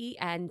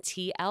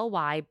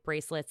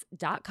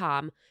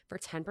bracelets.com for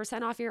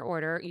 10% off your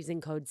order using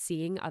code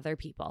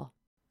SEEINGOTHERPeople.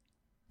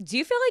 Do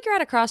you feel like you're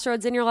at a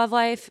crossroads in your love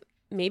life?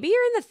 Maybe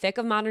you're in the thick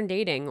of modern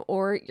dating,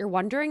 or you're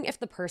wondering if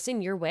the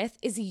person you're with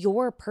is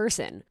your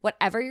person.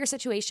 Whatever your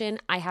situation,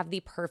 I have the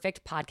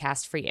perfect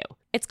podcast for you.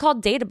 It's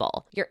called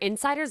Dateable, your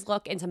insider's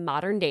look into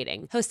modern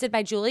dating, hosted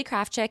by Julie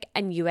Krafchick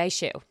and Yue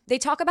Xu. They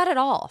talk about it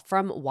all,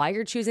 from why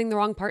you're choosing the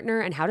wrong partner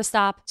and how to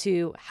stop,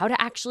 to how to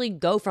actually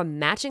go from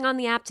matching on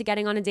the app to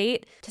getting on a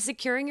date, to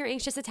securing your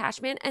anxious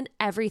attachment and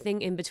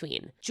everything in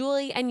between.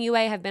 Julie and Yue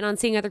have been on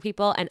Seeing Other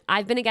People, and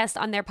I've been a guest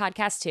on their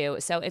podcast too.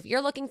 So if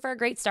you're looking for a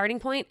great starting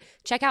point,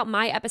 check out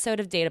my episode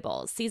of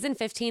Dateable. Season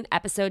 15,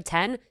 episode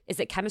 10, Is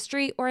It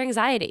Chemistry or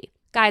Anxiety?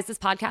 Guys, this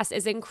podcast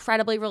is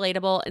incredibly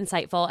relatable,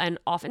 insightful, and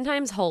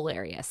oftentimes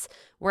hilarious.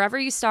 Wherever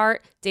you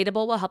start,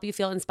 Dateable will help you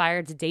feel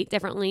inspired to date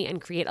differently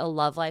and create a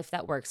love life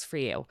that works for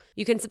you.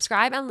 You can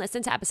subscribe and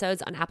listen to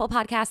episodes on Apple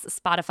Podcasts,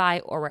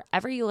 Spotify, or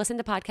wherever you listen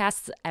to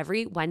podcasts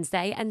every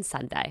Wednesday and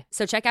Sunday.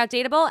 So check out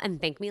Dateable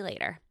and thank me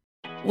later.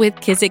 With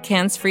Kizik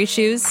hands-free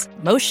shoes,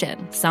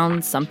 motion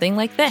sounds something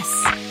like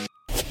this.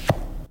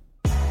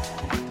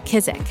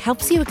 Kizik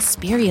helps you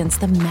experience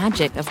the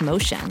magic of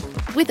motion.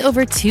 With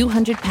over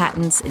 200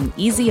 patents and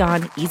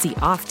easy-on,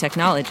 easy-off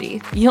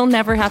technology, you'll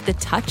never have to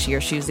touch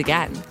your shoes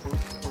again.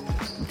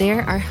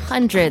 There are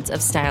hundreds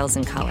of styles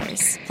and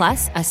colors,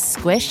 plus a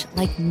squish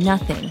like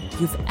nothing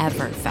you've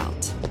ever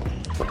felt.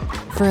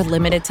 For a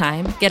limited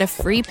time, get a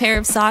free pair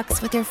of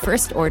socks with your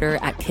first order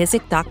at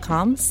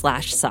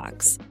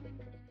kizik.com/socks.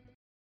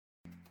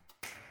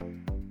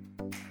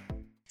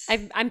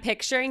 I'm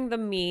picturing the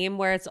meme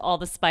where it's all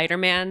the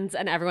Spider-Mans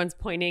and everyone's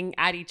pointing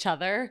at each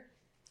other.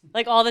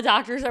 Like all the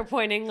doctors are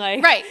pointing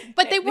like Right.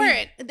 But they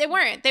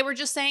weren't. They were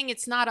just saying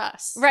it's not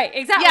us. Right,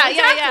 exactly.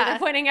 Yeah. They're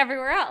pointing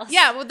everywhere else.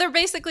 Yeah, well, they're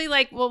basically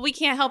like, well, we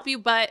can't help you,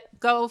 but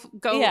go.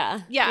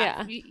 Yeah.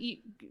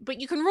 But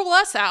you can rule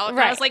us out. And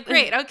I was like,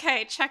 great,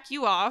 okay, check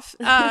you off.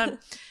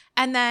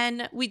 And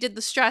then we did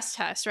the stress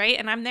test, right?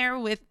 And I'm there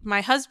with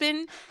my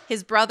husband,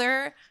 his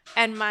brother,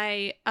 and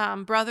my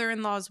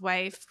brother-in-law's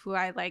wife, who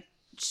I like.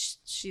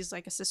 She's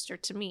like a sister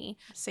to me.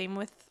 Same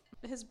with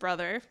his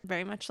brother,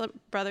 very much like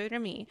brother to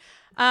me.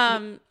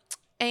 And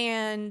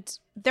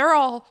they're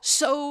all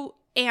so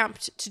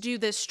amped to do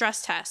this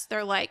stress test.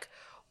 They're like,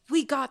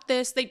 we got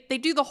this. They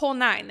do the whole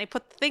nine. They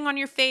put the thing on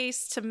your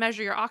face to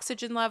measure your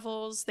oxygen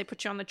levels. They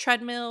put you on the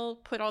treadmill,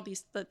 put all the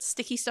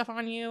sticky stuff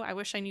on you. I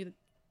wish I knew the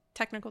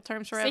technical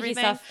terms for Sticky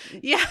everything. stuff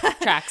Yeah.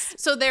 tracks.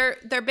 So they're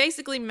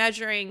basically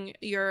measuring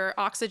your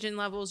oxygen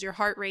levels, your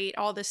heart rate,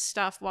 all this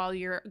stuff while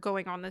you're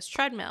going on this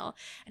treadmill.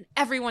 And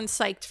everyone's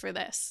psyched for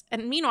this.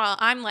 And meanwhile,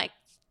 I'm like,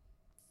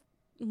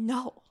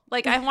 no.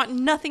 Like, I want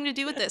nothing to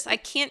do with this. I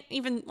can't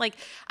even, like,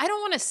 I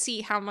don't want to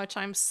see how much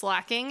I'm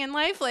slacking in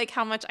life, like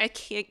how much I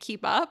can't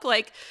keep up.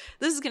 Like,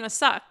 this is going to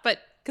suck. But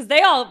Because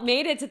they all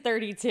made it to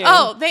 32.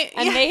 oh, none they're of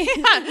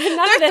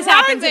this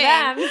happened to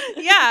them.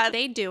 thriving. Yeah,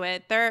 they do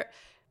it.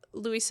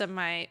 Louisa,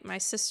 my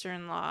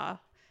sister-in-law,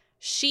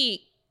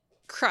 she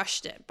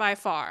crushed it by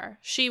far.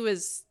 She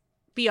was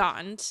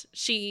beyond.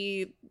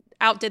 She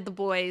outdid the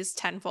boys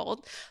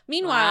tenfold.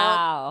 Meanwhile,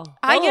 Wow.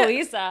 I get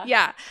Louisa.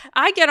 Yeah,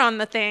 I get on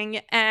the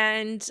thing,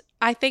 and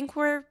I think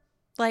we're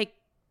like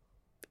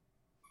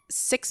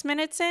 6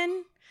 minutes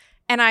in,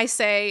 and I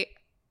say,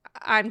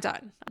 I'm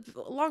done.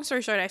 Long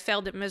story short, I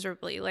failed it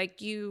miserably.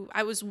 Like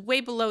I was way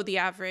below the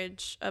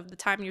average of the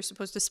time you're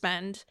supposed to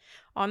spend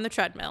on the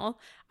treadmill.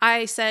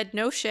 I said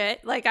no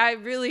shit. Like I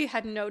really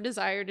had no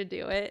desire to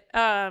do it.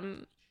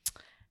 And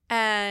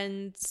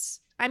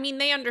I mean,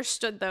 they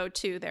understood though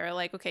too. They're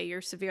like, okay,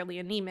 you're severely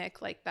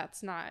anemic. Like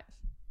that's not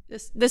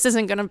this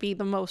isn't going to be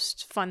the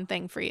most fun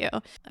thing for you.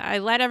 I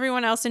let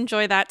everyone else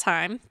enjoy that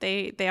time.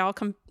 They all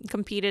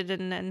competed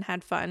and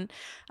had fun.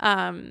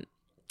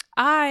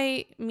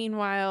 I,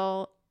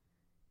 meanwhile,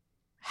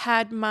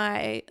 had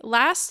my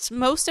last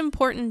most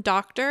important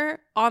doctor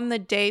on the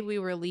day we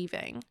were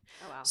leaving.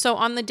 Oh, wow. So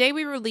on the day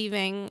we were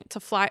leaving to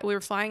fly, we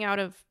were flying out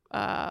of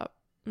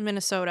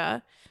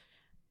Minnesota,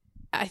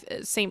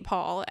 St.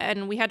 Paul,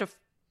 and we had to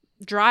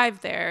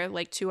drive there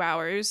like 2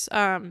 hours.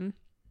 On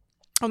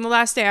the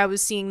last day, I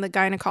was seeing the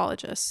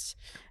gynecologist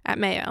at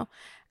Mayo,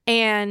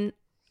 and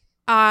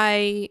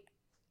I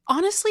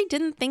honestly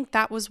didn't think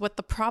that was what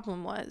the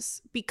problem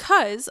was,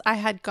 because I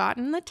had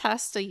gotten the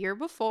test a year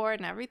before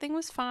and everything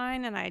was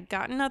fine, and I had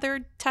gotten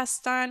other tests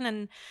done,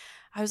 and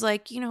I was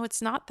like,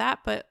 it's not that,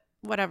 but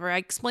whatever. I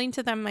explained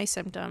to them my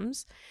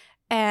symptoms,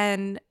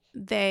 and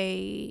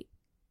they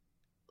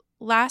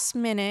last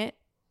minute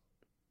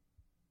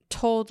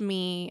told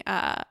me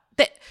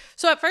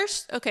so at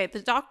first, okay,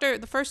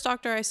 the first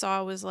doctor I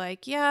saw was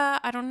like, yeah,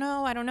 I don't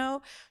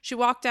know. She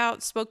walked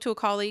out, spoke to a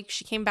colleague,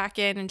 she came back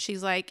in, and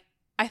she's like,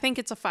 I think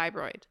it's a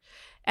fibroid.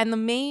 And the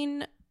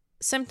main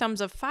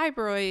symptoms of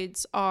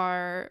fibroids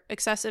are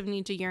excessive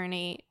need to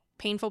urinate,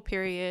 painful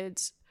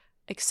periods,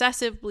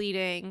 excessive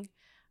bleeding,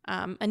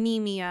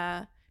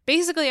 anemia,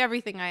 basically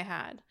everything I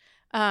had.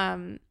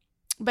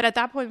 But at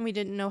that point, we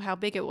didn't know how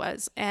big it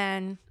was.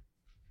 And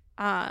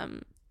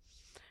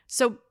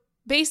so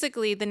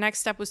basically, the next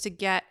step was to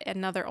get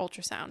another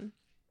ultrasound.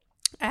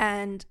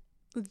 And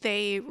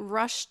they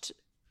rushed,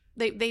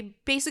 they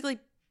basically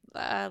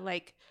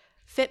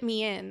fit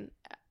me in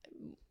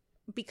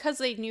because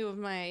they knew of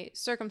my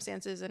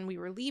circumstances and we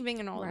were leaving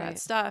and all of that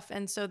stuff.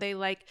 And so they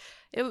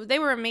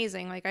were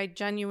amazing. Like I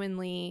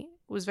genuinely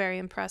was very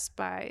impressed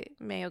by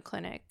Mayo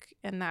Clinic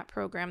and that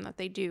program that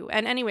they do.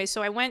 And anyway,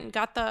 so I went and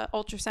got the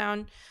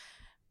ultrasound.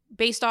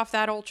 Based off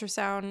that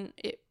ultrasound,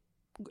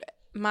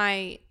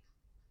 my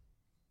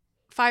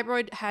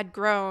fibroid had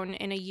grown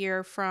in a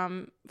year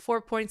from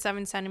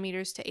 4.7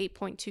 centimeters to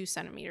 8.2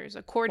 centimeters,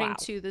 according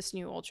to this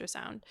new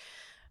ultrasound.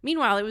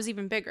 Meanwhile, it was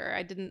even bigger.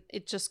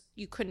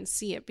 You couldn't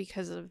see it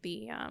because of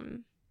the,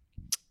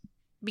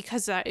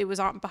 it was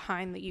on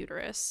behind the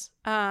uterus.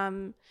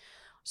 So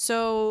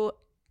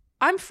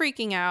I'm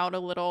freaking out a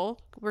little.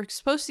 We're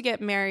supposed to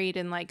get married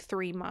in like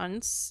 3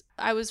 months.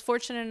 I was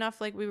fortunate enough,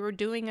 like we were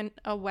doing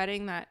a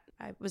wedding that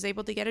I was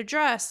able to get a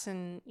dress,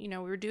 and, we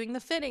were doing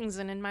the fittings.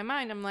 And in my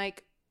mind, I'm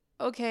like,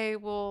 okay,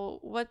 well,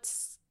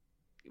 what's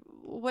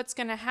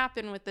going to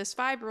happen with this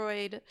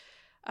fibroid?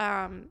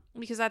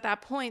 Because at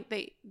that point,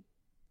 they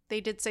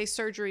did say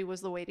surgery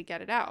was the way to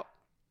get it out.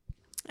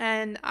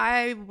 And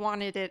I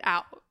wanted it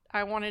out.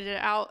 I wanted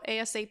it out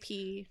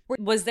ASAP.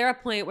 Was there a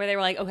point where they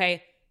were like,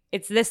 okay,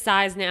 it's this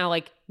size now,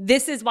 like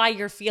this is why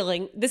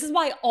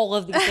all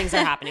of these things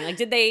are happening? Like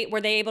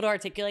were they able to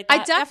articulate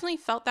that? I definitely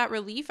felt that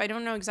relief. I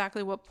don't know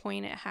exactly what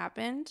point it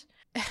happened.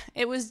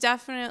 It was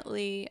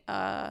definitely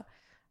a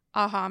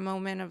aha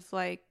moment of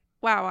like,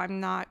 wow, I'm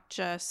not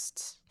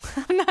just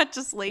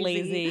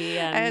lazy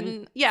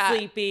and yeah,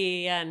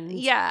 sleepy and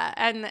yeah,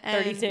 and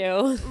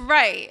 32.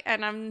 Right.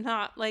 And I'm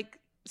not like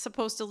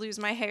supposed to lose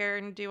my hair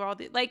and do all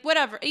the like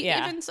whatever.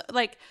 Yeah. Even so,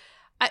 like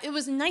it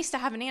was nice to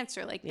have an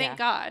answer. Like thank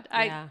God.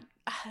 Yeah.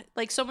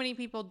 Like so many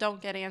people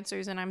don't get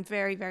answers, and I'm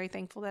very, very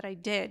thankful that I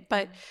did.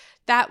 But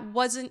that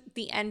wasn't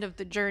the end of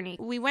the journey.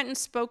 We went and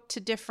spoke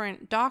to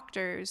different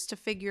doctors to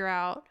figure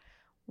out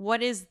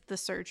what is the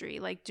surgery.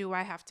 Like, do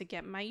I have to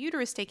get my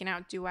uterus taken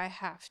out? Do I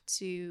have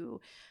to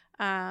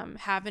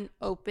have an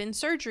open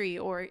surgery,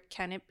 or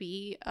can it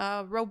be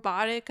a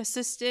robotic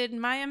assisted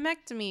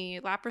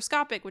myomectomy,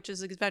 laparoscopic, which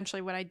is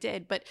eventually what I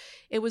did. But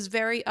it was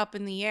very up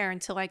in the air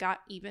until I got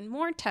even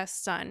more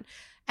tests done.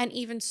 And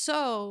even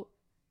so,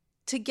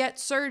 to get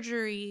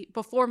surgery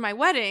before my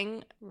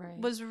wedding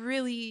was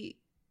really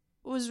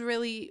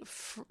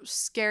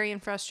scary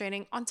and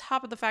frustrating, on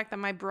top of the fact that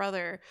my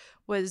brother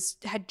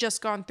had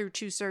just gone through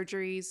 2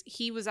 surgeries.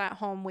 He was at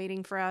home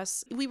waiting for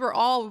us. We were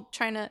all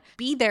trying to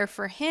be there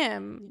for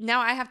him.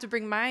 Now I have to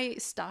bring my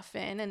stuff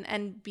in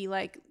and be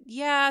like,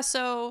 yeah,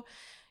 so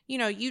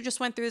you just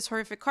went through this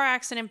horrific car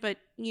accident, but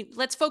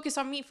let's focus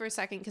on me for a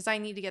second because I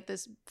need to get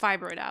this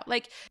fibroid out.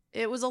 Like,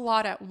 it was a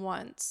lot at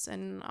once,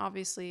 and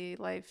obviously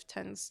life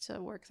tends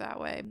to work that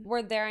way.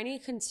 Were there any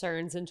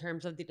concerns in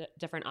terms of the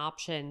different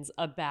options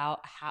about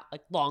how,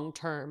 like,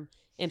 long-term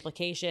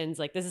implications?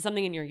 Like, this is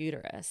something in your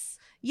uterus.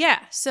 Yeah,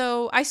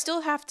 so I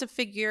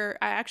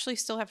actually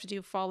still have to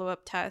do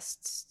follow-up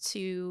tests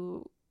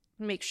to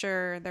make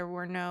sure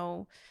there's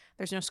no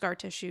scar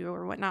tissue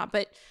or whatnot,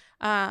 but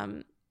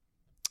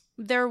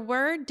there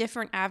were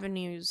different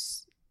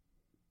avenues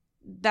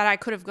that I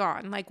could have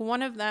gone. Like,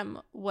 one of them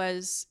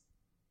was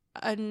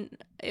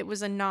it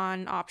was a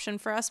non-option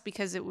for us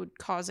because it would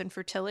cause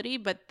infertility,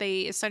 but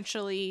they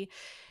essentially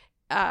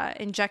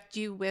inject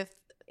you with,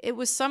 it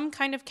was some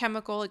kind of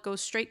chemical. It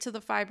goes straight to the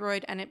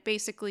fibroid and it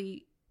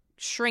basically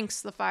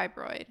shrinks the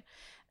fibroid.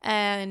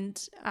 And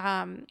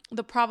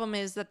the problem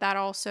is that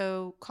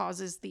also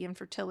causes the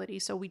infertility.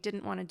 So we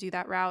didn't want to do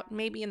that route.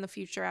 Maybe in the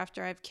future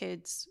after I have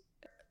kids.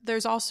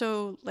 There's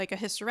also like a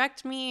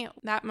hysterectomy.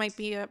 That might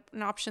be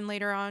an option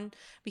later on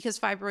because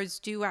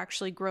fibroids do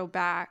actually grow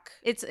back.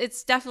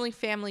 It's definitely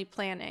family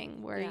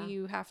planning where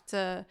you have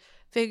to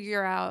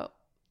figure out,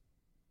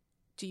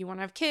 do you want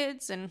to have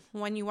kids and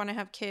when you want to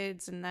have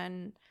kids, and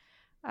then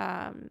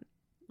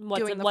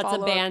what's a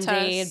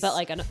Band-Aid, but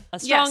like a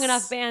strong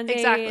enough Band-Aid.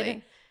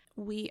 Exactly.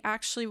 We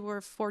actually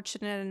were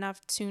fortunate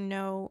enough to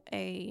know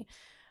a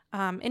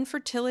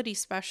infertility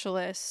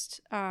specialist.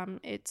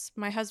 It's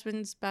my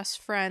husband's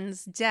best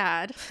friend's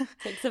dad.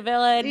 Takes a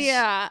village.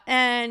 Yeah.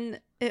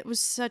 And it was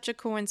such a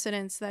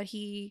coincidence that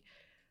he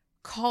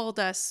called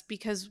us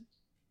because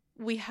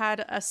we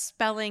had a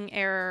spelling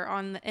error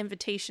on the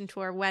invitation to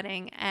our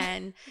wedding,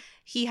 and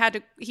he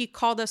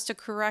called us to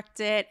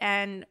correct it.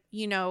 And,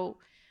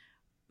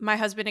 my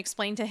husband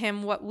explained to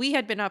him what we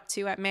had been up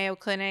to at Mayo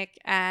Clinic,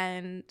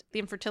 and the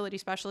infertility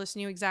specialist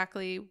knew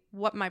exactly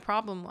what my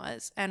problem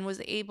was and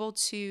was able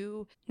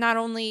to not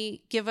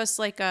only give us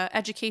like a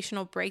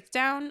educational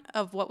breakdown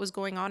of what was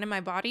going on in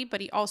my body, but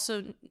he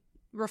also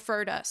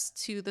referred us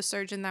to the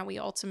surgeon that we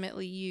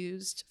ultimately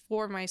used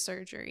for my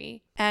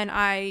surgery. And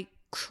I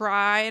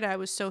cried. I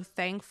was so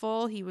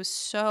thankful. He was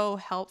so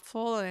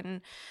helpful.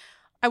 And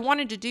I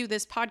wanted to do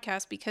this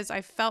podcast because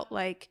I felt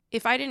like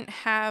if I didn't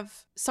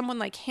have someone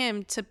like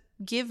him to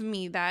give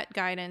me that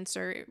guidance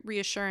or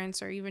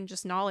reassurance or even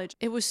just knowledge,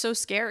 it was so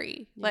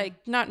scary. Yeah. Like,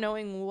 not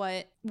knowing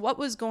what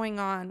was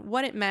going on,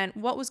 what it meant,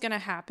 what was going to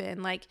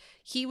happen. Like,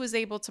 he was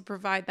able to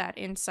provide that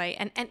insight.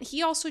 And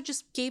he also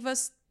just gave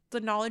us the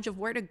knowledge of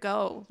where to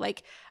go.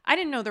 Like, I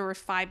didn't know there were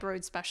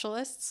fibroid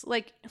specialists.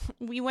 Like,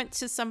 we went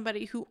to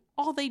somebody who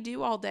all they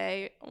do all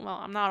day, well,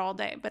 I'm not all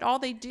day, but all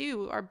they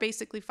do are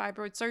basically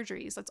fibroid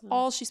surgeries. That's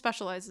all she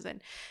specializes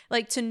in.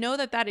 Like, to know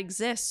that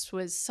exists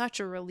was such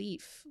a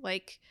relief.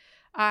 Like,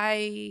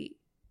 knowledge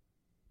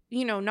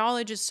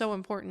is so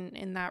important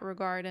in that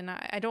regard, and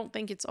I don't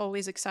think it's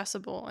always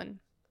accessible, and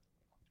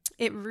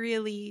it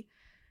really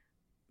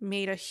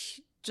made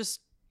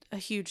just a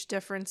huge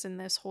difference in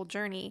this whole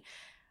journey.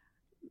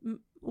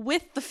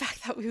 With the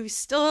fact that we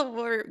still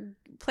were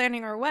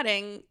planning our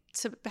wedding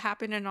to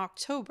happen in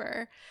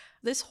October,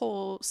 this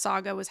whole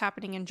saga was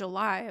happening in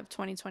July of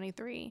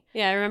 2023.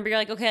 Yeah, I remember you're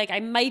like, okay, like I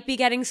might be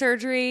getting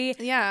surgery.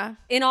 Yeah.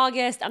 In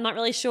August. I'm not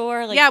really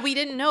sure. Like, yeah, we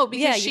didn't know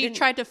because she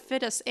tried to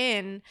fit us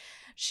in.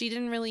 She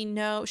didn't really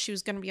know she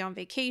was going to be on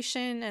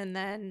vacation. And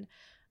then,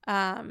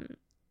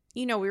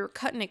 we were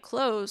cutting it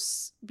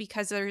close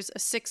because there's a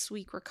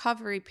 6-week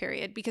recovery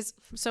period.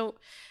 So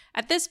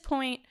at this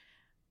point,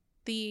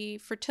 the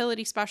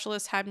fertility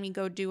specialist had me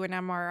go do an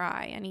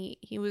MRI, and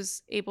he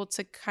was able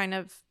to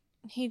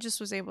he just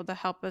was able to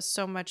help us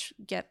so much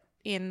get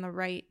in the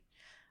right,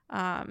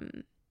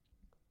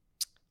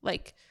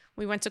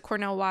 we went to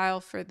Cornell Weill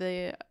for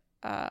the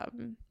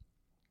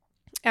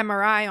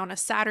MRI on a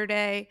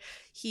Saturday.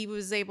 He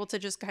was able to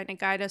just kind of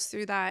guide us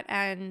through that.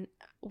 And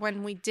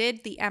when we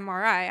did the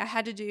MRI, I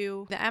had to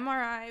do the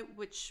MRI,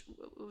 which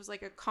was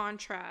like a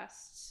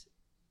contrast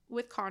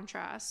with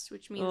contrast,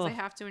 which means they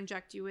have to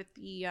inject you with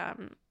the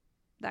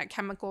that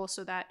chemical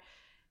so that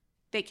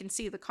they can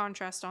see the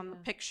contrast on the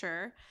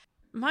picture.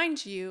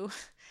 Mind you,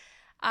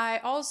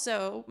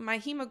 my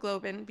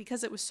hemoglobin,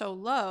 because it was so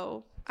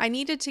low, I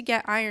needed to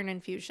get iron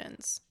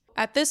infusions.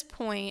 At this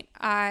point,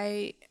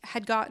 I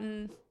had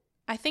gotten,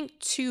 I think,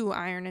 2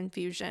 iron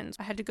infusions.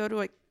 I had to go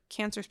to a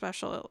cancer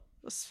specialist,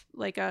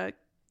 like a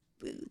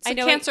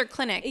cancer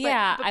clinic.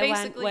 Yeah, but I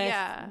basically,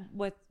 went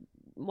with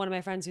one of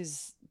my friends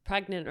who's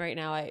pregnant right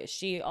now.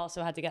 She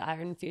also had to get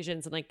iron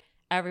infusions, and like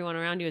everyone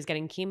around you was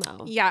getting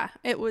chemo. Yeah,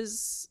 it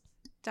was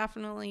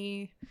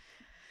definitely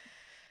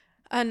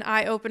an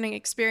eye-opening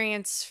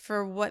experience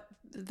for what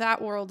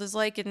that world is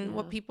like and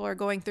what people are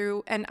going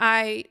through. And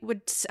I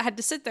had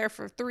to sit there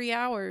for 3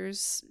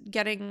 hours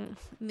getting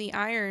the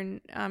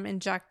iron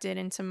injected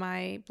into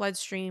my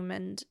bloodstream.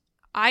 And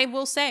I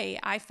will say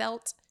I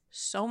felt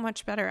so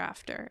much better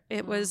after.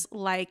 It was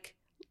like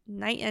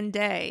night and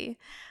day.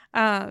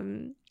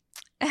 And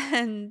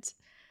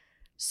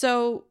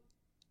so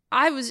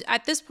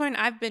at this point,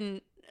 I've been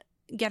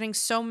getting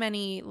so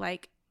many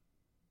like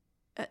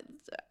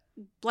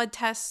blood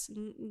tests,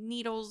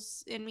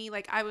 needles in me.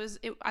 Like I was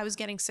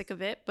getting sick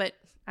of it, but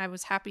I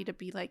was happy to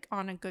be like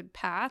on a good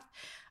path.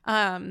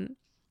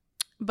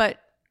 But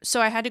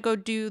so I had to go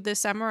do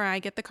this MRI,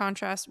 get the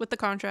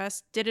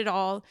contrast, did it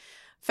all,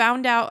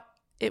 found out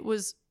it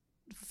was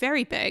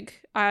very big.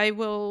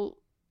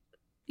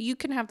 You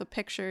can have the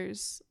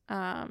pictures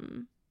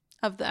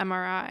of the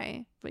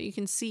MRI, but you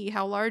can see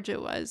how large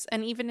it was.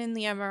 And even in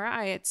the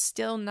MRI, it's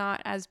still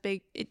not as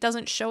big. It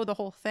doesn't show the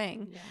whole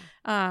thing.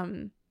 Yeah.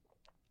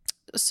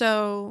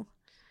 So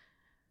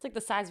it's like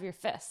the size of your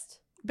fist.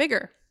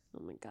 Bigger.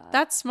 Oh my God.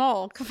 That's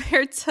small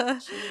compared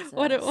to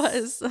what it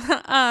was.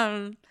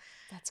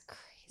 That's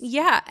crazy.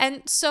 Yeah.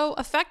 And so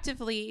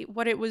effectively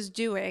what it was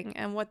doing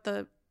and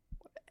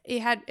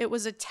it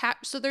was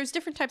attached. So there's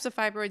different types of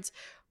fibroids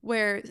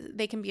where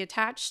they can be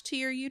attached to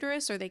your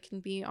uterus or they can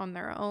be on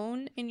their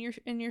own in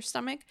your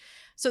stomach.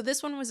 So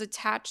this one was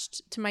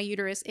attached to my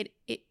uterus.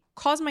 It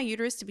caused my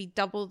uterus to be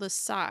double the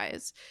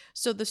size.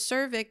 So the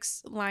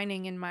cervix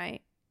lining in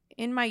my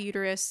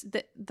uterus,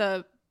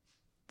 the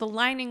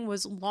lining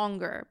was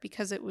longer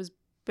because it was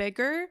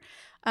bigger.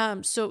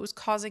 So it was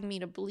causing me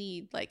to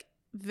bleed like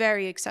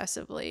very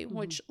excessively,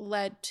 which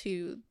led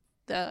to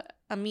the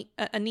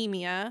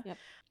anemia,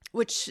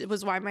 which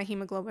was why my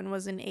hemoglobin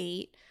was an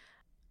 8.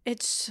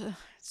 It's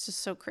just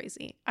so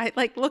crazy. I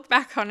like look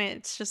back on it.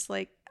 It's just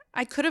like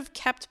I could have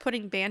kept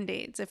putting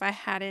Band-Aids if I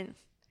hadn't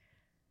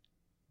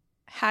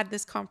had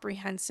this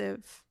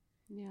comprehensive.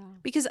 Yeah.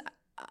 Because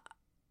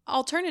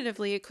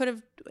alternatively, it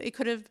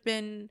could have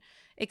been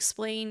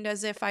explained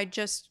as if I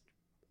just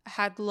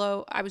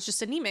I was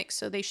just anemic,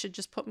 so they should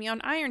just put me on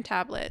iron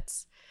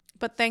tablets.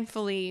 But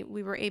thankfully,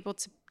 we were able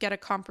to get a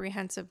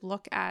comprehensive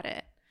look at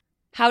it.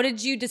 How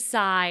did you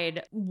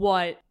decide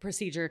what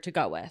procedure to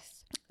go with?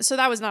 So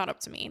that was not up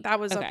to me. That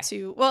was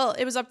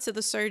it was up to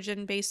the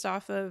surgeon based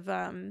off of,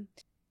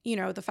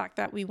 the fact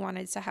that we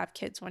wanted to have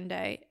kids one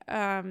day.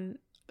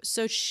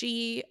 So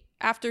she,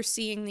 after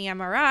seeing the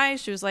MRI,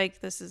 she was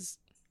like, this is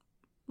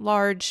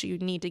large. You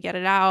need to get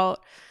it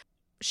out.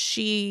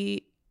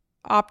 She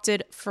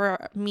opted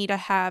for me to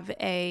have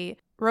a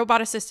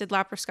robot-assisted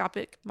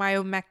laparoscopic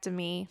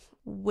myomectomy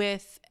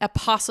with a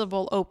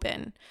possible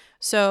open.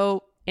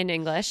 So in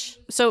English.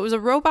 So it was a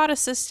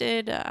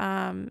robot-assisted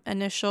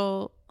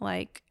initial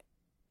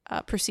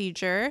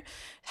procedure,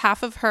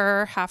 half of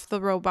her, half the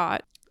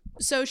robot.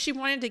 So she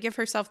wanted to give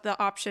herself the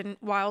option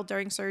while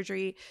during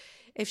surgery,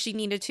 if she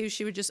needed to,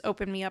 she would just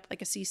open me up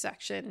like a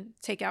C-section,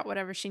 take out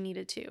whatever she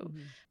needed to. Mm-hmm.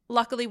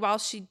 Luckily, while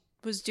she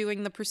was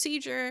doing the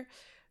procedure,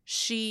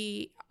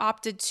 she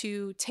opted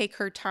to take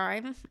her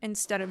time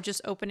instead of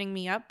just opening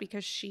me up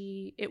because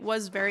it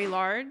was very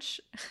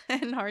large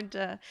and hard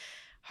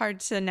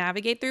to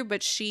navigate through,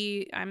 but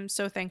I'm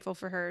so thankful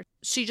for her.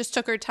 She just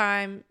took her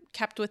time,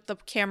 kept with the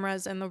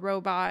cameras and the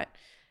robot,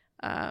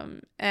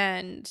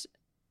 and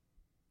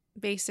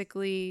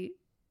basically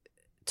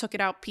took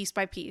it out piece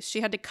by piece.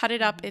 She had to cut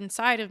it up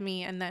inside of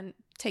me and then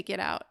take it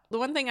out. The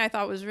one thing I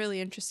thought was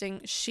really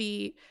interesting,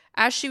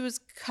 as she was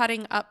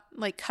cutting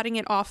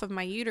it off of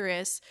my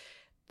uterus,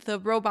 the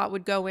robot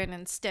would go in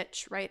and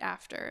stitch right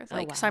after,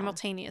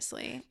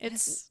 simultaneously.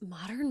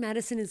 Modern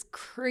medicine is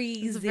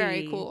crazy. It's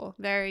very cool.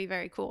 Very,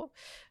 very cool.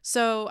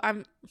 So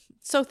I'm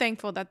so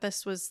thankful that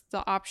this was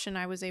the option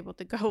I was able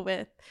to go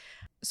with.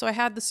 So I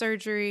had the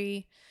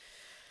surgery.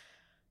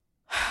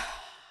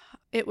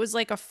 It was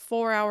like a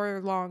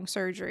 4-hour long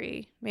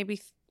surgery, maybe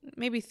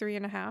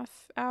 3.5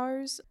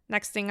 hours.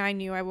 Next thing I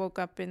knew, I woke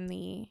up in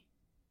the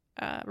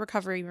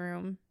recovery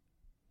room.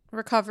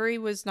 Recovery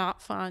was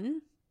not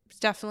fun. It was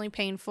definitely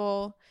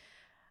painful.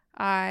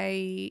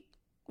 I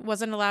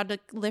wasn't allowed to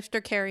lift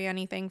or carry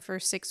anything for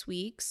 6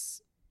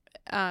 weeks.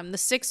 The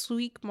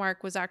 6-week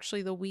mark was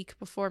actually the week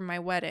before my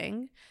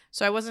wedding.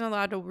 So I wasn't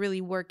allowed to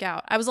really work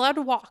out. I was allowed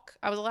to walk.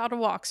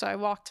 So I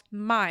walked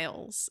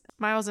miles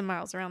and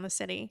miles around the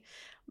city.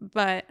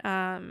 But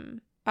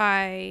on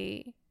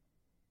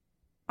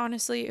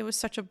honestly, it was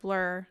such a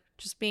blur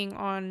just being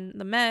on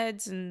the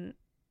meds and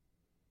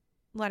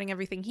letting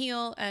everything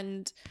heal.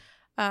 And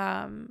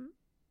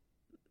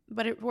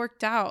but it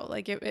worked out.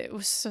 Like it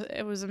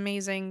was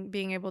amazing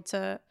being able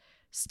to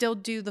still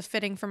do the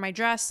fitting for my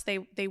dress. They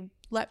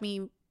let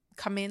me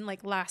come in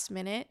like last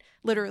minute,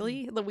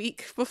 literally the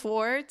week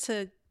before,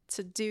 to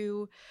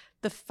do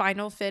the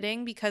final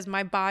fitting, because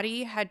my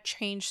body had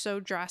changed so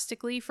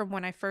drastically from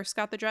when I first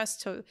got the dress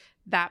to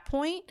that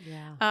point.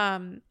 Yeah.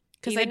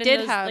 Because Even I did in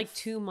those, have like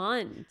 2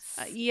 months.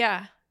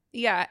 Yeah.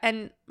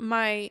 And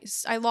I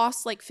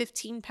lost like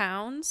 15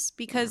 pounds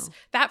because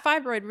that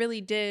fibroid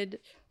really did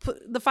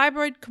the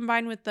fibroid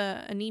combined with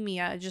the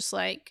anemia just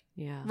like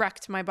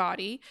wrecked my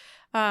body.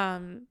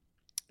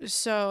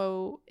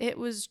 So it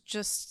was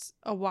just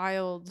a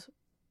wild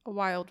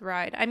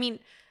ride. I mean,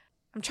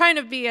 I'm trying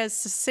to be as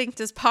succinct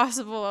as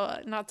possible,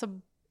 not to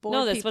bore people.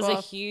 No, this was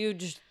a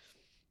huge,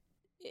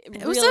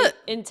 it was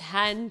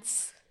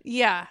intense,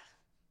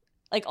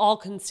 like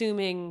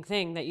all-consuming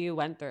thing that you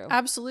went through.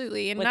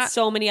 Absolutely. And with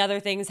so many other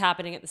things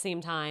happening at the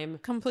same time.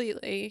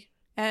 Completely.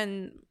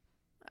 And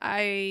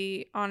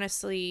I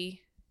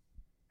honestly,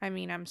 I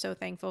mean, I'm so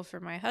thankful for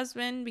my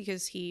husband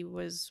because he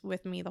was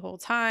with me the whole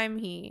time.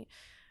 He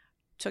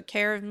took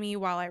care of me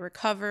while I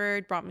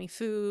recovered, brought me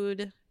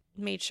food,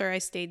 made sure I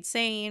stayed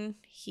sane.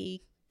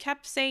 He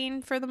kept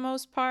sane for the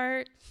most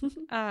part.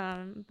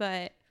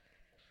 But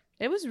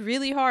it was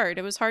really hard.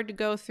 It was hard to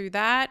go through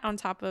that on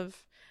top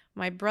of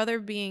my brother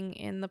being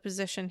in the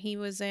position he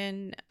was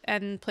in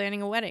and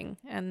planning a wedding.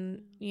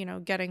 And, you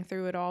know, getting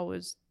through it all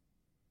was,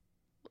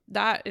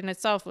 that in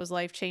itself was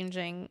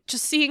life-changing.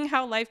 Just seeing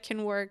how life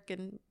can work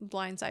and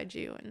blindside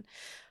you.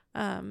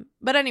 And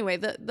but anyway,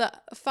 the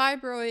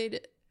fibroid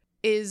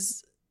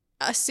is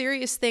a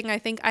serious thing. I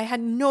think I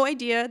had no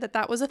idea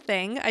that was a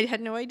thing. I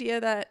had no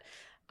idea that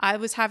I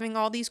was having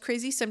all these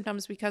crazy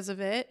symptoms because of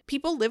it.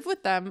 People live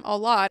with them a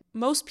lot.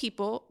 Most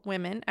people,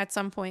 women, at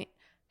some point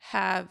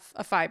have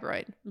a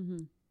fibroid.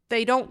 Mm-hmm.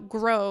 They don't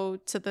grow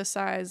to the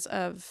size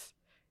of,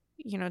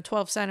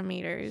 12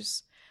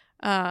 centimeters.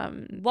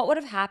 What would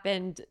have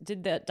happened?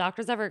 Did the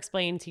doctors ever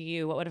explain to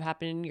you what would have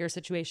happened in your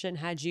situation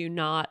had you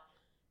not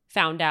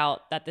found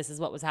out that this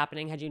is what was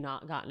happening, had you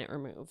not gotten it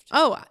removed?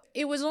 Oh,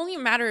 it was only a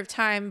matter of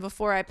time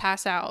before I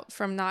pass out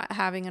from not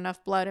having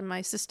enough blood in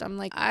my system.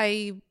 Like,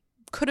 I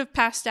could have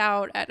passed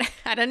out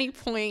at any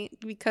point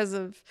because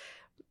of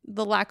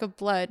the lack of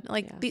blood.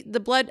 Like the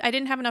blood, I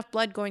didn't have enough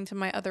blood going to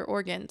my other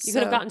organs. You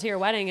could have gotten to your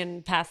wedding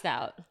and passed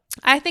out.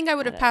 I think I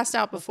would have passed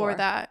out before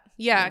that.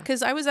 Yeah,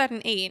 because I was at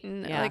an 8,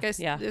 and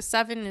a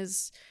 7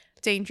 is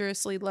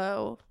dangerously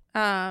low.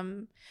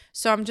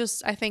 So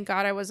I thank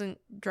God I wasn't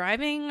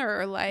driving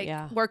or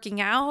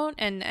working out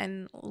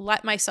and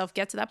let myself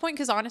get to that point.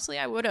 Because honestly,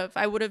 I would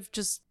have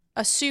just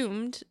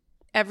assumed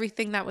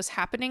everything that was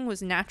happening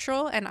was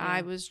natural, and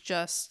I was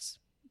just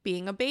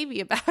being a baby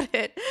about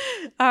it.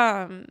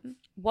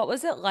 What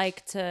was it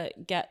like to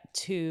get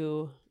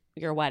to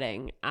your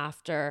wedding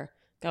after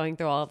going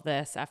through all of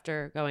this,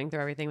 after going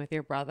through everything with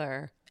your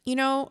brother?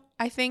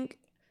 I think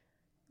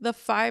the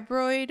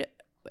fibroid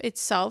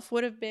itself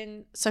would have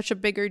been such a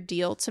bigger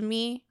deal to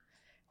me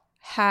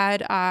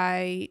had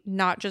I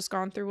not just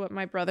gone through what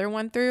my brother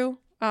went through.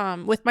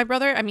 With my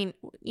brother, I mean,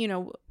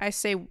 I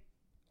say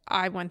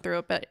I went through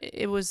it, but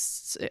it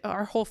was,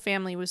 our whole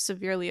family was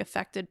severely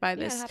affected by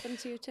this. Yeah, it happened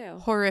to you too.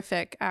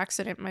 Horrific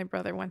accident my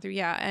brother went through.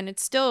 Yeah, and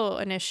it's still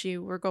an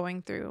issue we're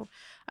going through.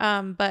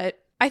 But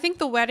I think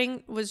the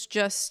wedding was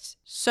just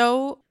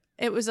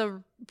it was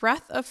a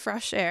breath of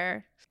fresh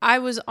air. I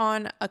was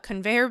on a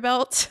conveyor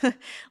belt,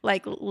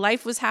 like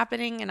life was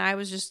happening, and I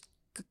was just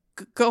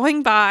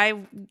going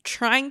by,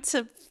 trying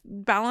to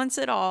balance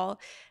it all.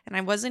 And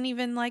I wasn't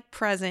even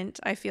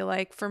present, I feel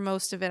like, for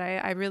most of it.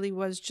 I really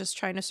was just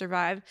trying to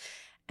survive.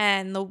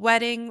 And the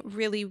wedding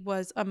really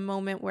was a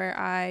moment where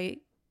I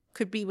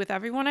could be with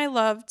everyone I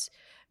loved,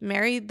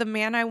 marry the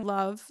man I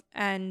love,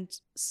 and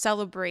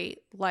celebrate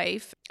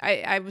life.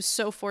 I was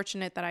so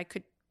fortunate that I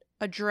could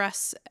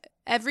address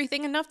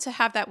everything enough to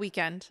have that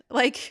weekend.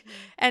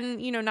 And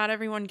not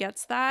everyone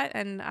gets that.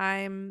 And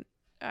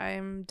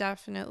I'm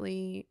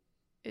definitely,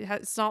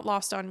 it's not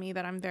lost on me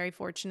that I'm very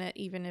fortunate,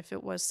 even if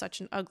it was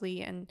such an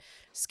ugly and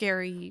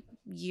scary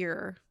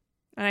year.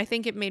 And I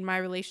think it made my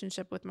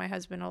relationship with my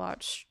husband a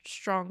lot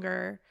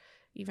stronger,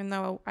 even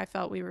though I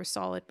felt we were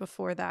solid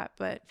before that.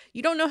 But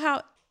you don't know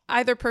how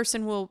either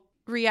person will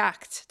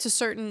react to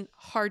certain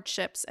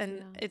hardships.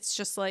 And it's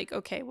just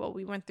okay, well,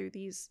 we went through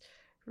these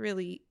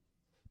really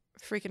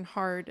freaking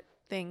hard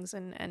things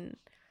and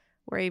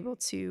we're able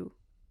to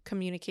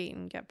communicate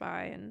and get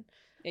by. And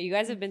yeah, you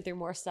guys have been through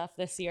more stuff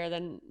this year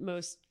than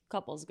most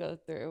couples go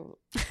through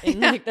in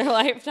their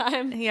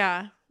lifetime.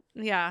 Yeah.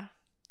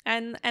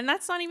 And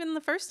that's not even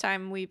the first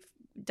time we've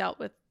dealt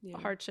with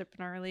hardship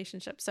in our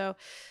relationship. So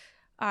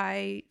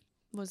I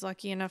was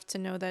lucky enough to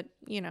know that,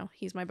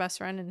 he's my best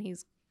friend and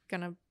he's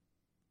gonna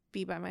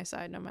be by my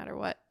side no matter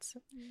what. So,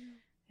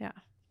 yeah.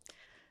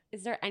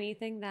 Is there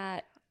anything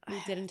that you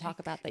didn't talk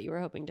about that you were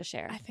hoping to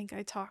share? I think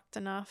I talked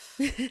enough.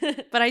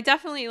 But I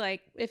definitely,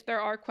 like, if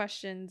there are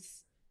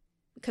questions,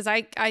 because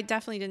I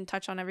definitely didn't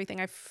touch on everything.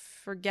 I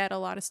forget a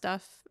lot of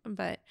stuff.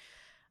 But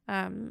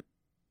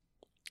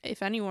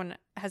if anyone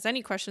has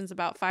any questions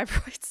about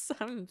fibroids,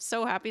 I'm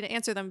so happy to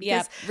answer them.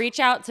 Because, reach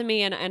out to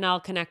me and I'll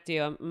connect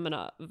you. I'm going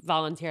to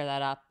volunteer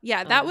that up.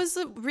 Yeah, that was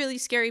a really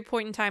scary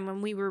point in time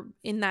when we were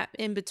in that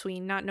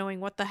in-between, not knowing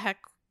what the heck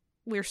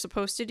we were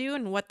supposed to do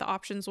and what the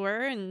options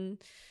were.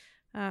 And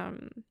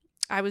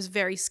I was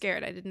very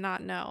scared. I did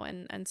not know.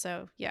 And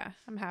so, yeah,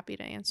 I'm happy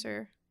to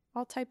answer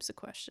all types of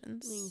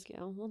questions. Thank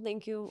you. Well,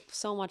 thank you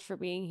so much for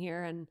being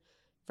here and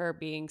for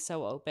being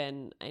so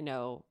open. I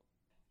know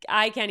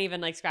I can't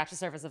even like scratch the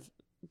surface of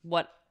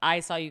what I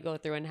saw you go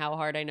through and how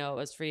hard I know it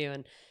was for you.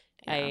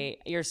 And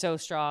you're so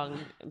strong.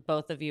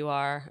 Both of you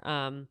are.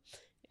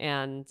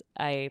 And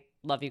I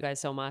love you guys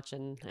so much.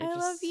 And I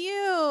love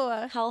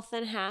you. Health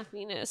and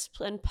happiness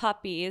and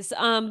puppies.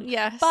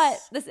 Yes. But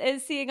this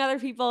is seeing other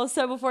people.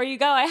 So before you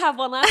go, I have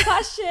one last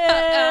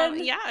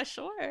question. Yeah,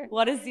 sure.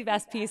 What is the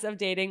best piece of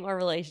dating or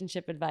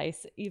relationship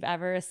advice you've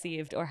ever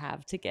received or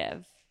have to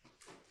give?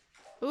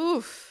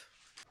 Oof.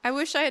 I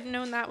wish I had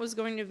known that was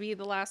going to be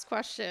the last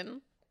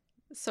question.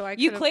 So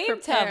You claim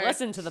to have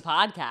listened to the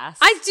podcast.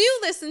 I do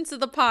listen to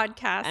the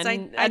podcast. And I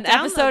an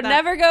episode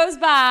never goes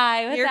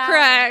by. You're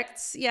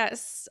correct.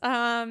 Yes.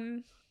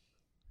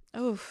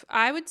 Oof.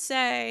 I would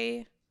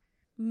say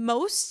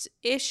most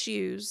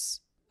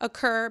issues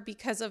occur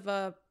because of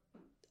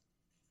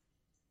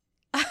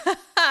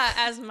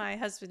as my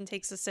husband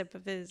takes a sip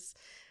of his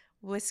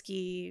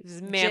whiskey,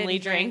 his manly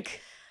drink.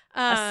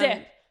 A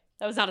sip.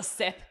 That was not a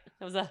sip.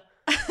 That was a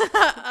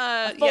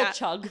full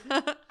chug.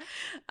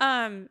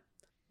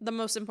 The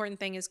most important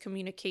thing is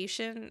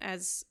communication.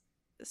 As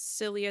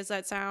silly as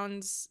that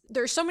sounds,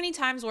 there's so many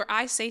times where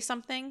I say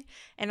something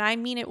and I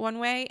mean it one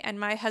way and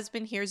my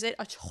husband hears it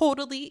a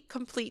totally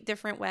complete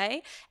different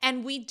way,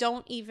 and we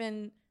don't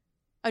even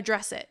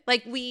address it.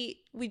 Like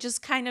we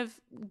just kind of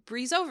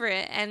breeze over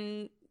it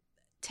and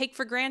take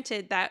for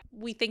granted that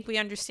we think we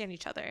understand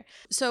each other.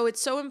 So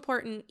it's so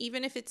important,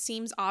 even if it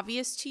seems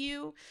obvious to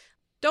you,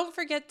 don't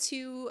forget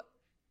to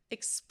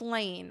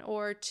explain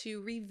or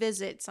to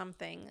revisit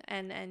something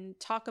and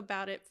talk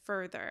about it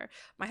further.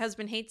 My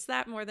husband hates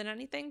that more than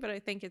anything, but I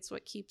think it's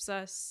what keeps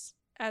us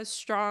as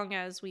strong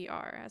as we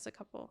are as a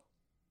couple.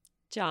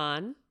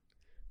 John,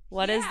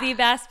 what is the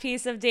best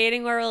piece of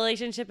dating or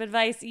relationship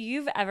advice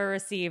you've ever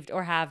received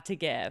or have to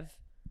give?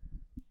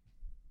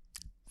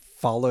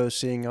 Follow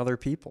seeing other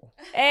people.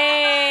 Hey!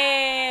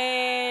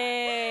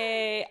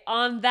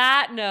 On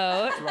that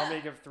note, Do you want me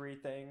to give 3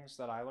 things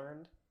that I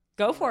learned?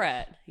 Go for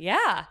it.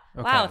 Yeah.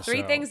 Okay, wow.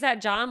 3 so things that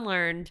John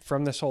learned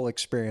from this whole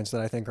experience that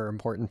I think are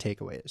important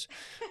takeaways.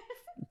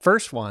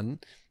 First one,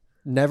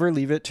 never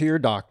leave it to your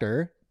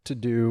doctor to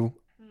do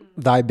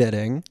thy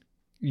bidding.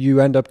 You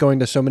end up going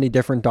to so many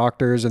different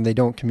doctors and they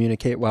don't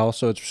communicate well.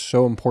 So it's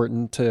so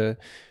important to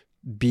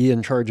be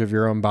in charge of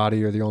your own body.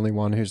 You're the only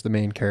one who's the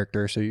main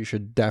character. So you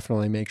should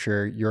definitely make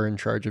sure you're in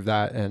charge of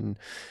that and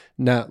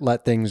not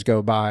let things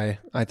go by.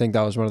 I think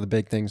that was one of the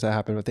big things that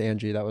happened with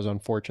Angie. That was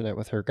unfortunate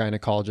with her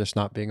gynecologist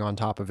not being on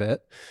top of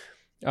it.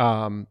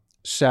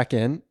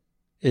 Second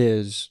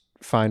is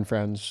find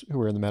friends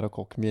who are in the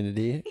medical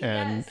community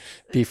and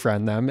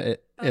befriend them.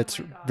 It's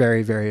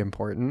very, very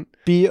important.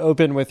 Be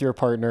open with your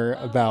partner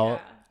about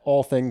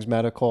all things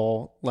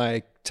medical.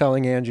 Like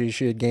telling Angie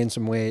she had gained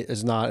some weight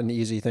is not an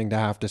easy thing to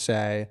have to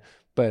say.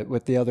 But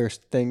with the other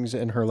things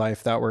in her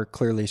life that were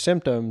clearly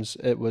symptoms,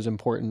 it was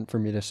important for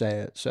me to say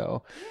it.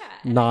 So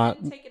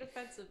don't take it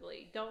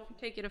offensively. Don't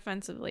take it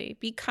offensively.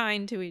 Be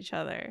kind to each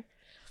other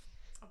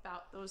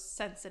about those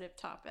sensitive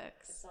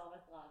topics. It's all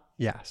with love.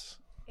 Yes.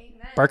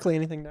 Amen. Barkley,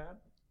 anything to add?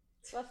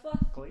 Fluff.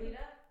 Lita?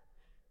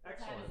 What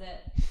time is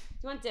it? Do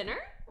you want dinner?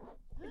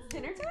 It's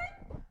dinner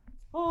time?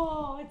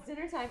 Oh, it's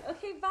dinner time.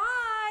 Okay, bye.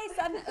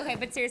 Okay,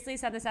 but seriously,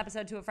 send this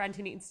episode to a friend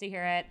who needs to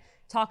hear it.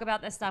 Talk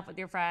about this stuff with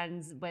your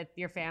friends, with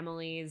your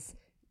families,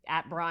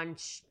 at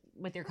brunch,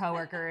 with your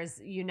coworkers.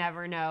 You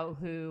never know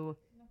who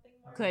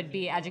could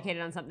be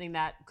educated on something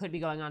that could be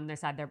going on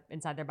inside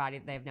their body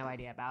that they have no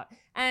idea about.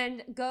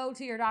 And go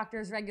to your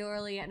doctors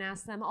regularly and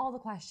ask them all the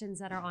questions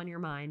that are on your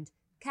mind.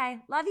 Okay,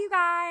 love you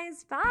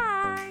guys.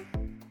 Bye.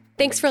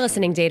 Thanks for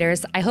listening,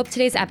 daters. I hope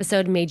today's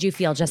episode made you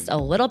feel just a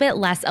little bit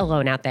less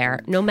alone out there,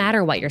 no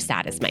matter what your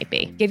status might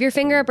be. Give your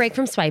finger a break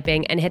from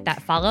swiping and hit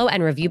that follow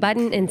and review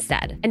button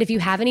instead. And if you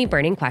have any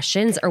burning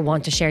questions or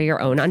want to share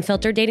your own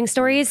unfiltered dating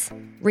stories,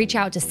 reach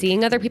out to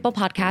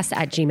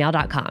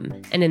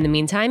seeingotherpeoplepodcast@gmail.com. And in the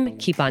meantime,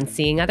 keep on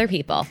seeing other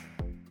people.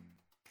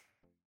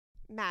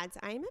 Mads,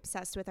 I am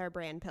obsessed with our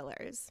brand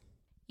pillars.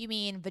 You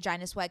mean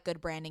Vagina Sweat, good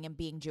branding, and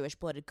being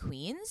Jewish-blooded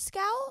queens,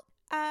 Scout?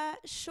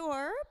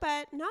 Sure,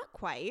 but not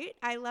quite.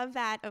 I love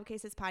that OK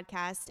Sis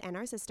podcast and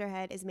our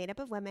sisterhood is made up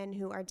of women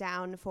who are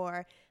down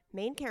for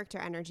main character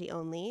energy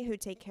only, who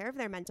take care of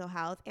their mental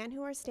health, and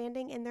who are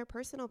standing in their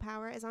personal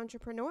power as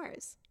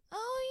entrepreneurs.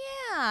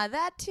 Oh, yeah,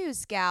 that too,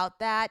 Scout,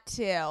 that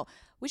too.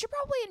 We should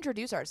probably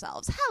introduce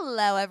ourselves.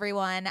 Hello,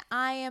 everyone.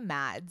 I am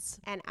Mads.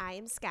 And I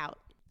am Scout.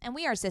 And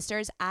we are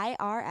sisters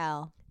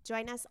IRL.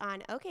 Join us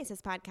on OK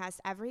Sis Podcast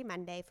every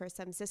Monday for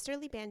some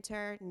sisterly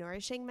banter,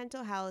 nourishing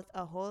mental health,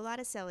 a whole lot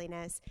of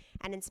silliness,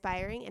 and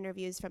inspiring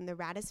interviews from the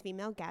raddest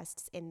female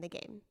guests in the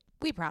game.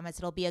 We promise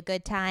it'll be a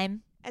good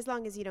time. As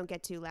long as you don't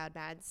get too loud,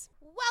 Mads.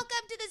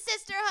 Welcome to the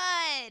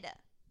sisterhood!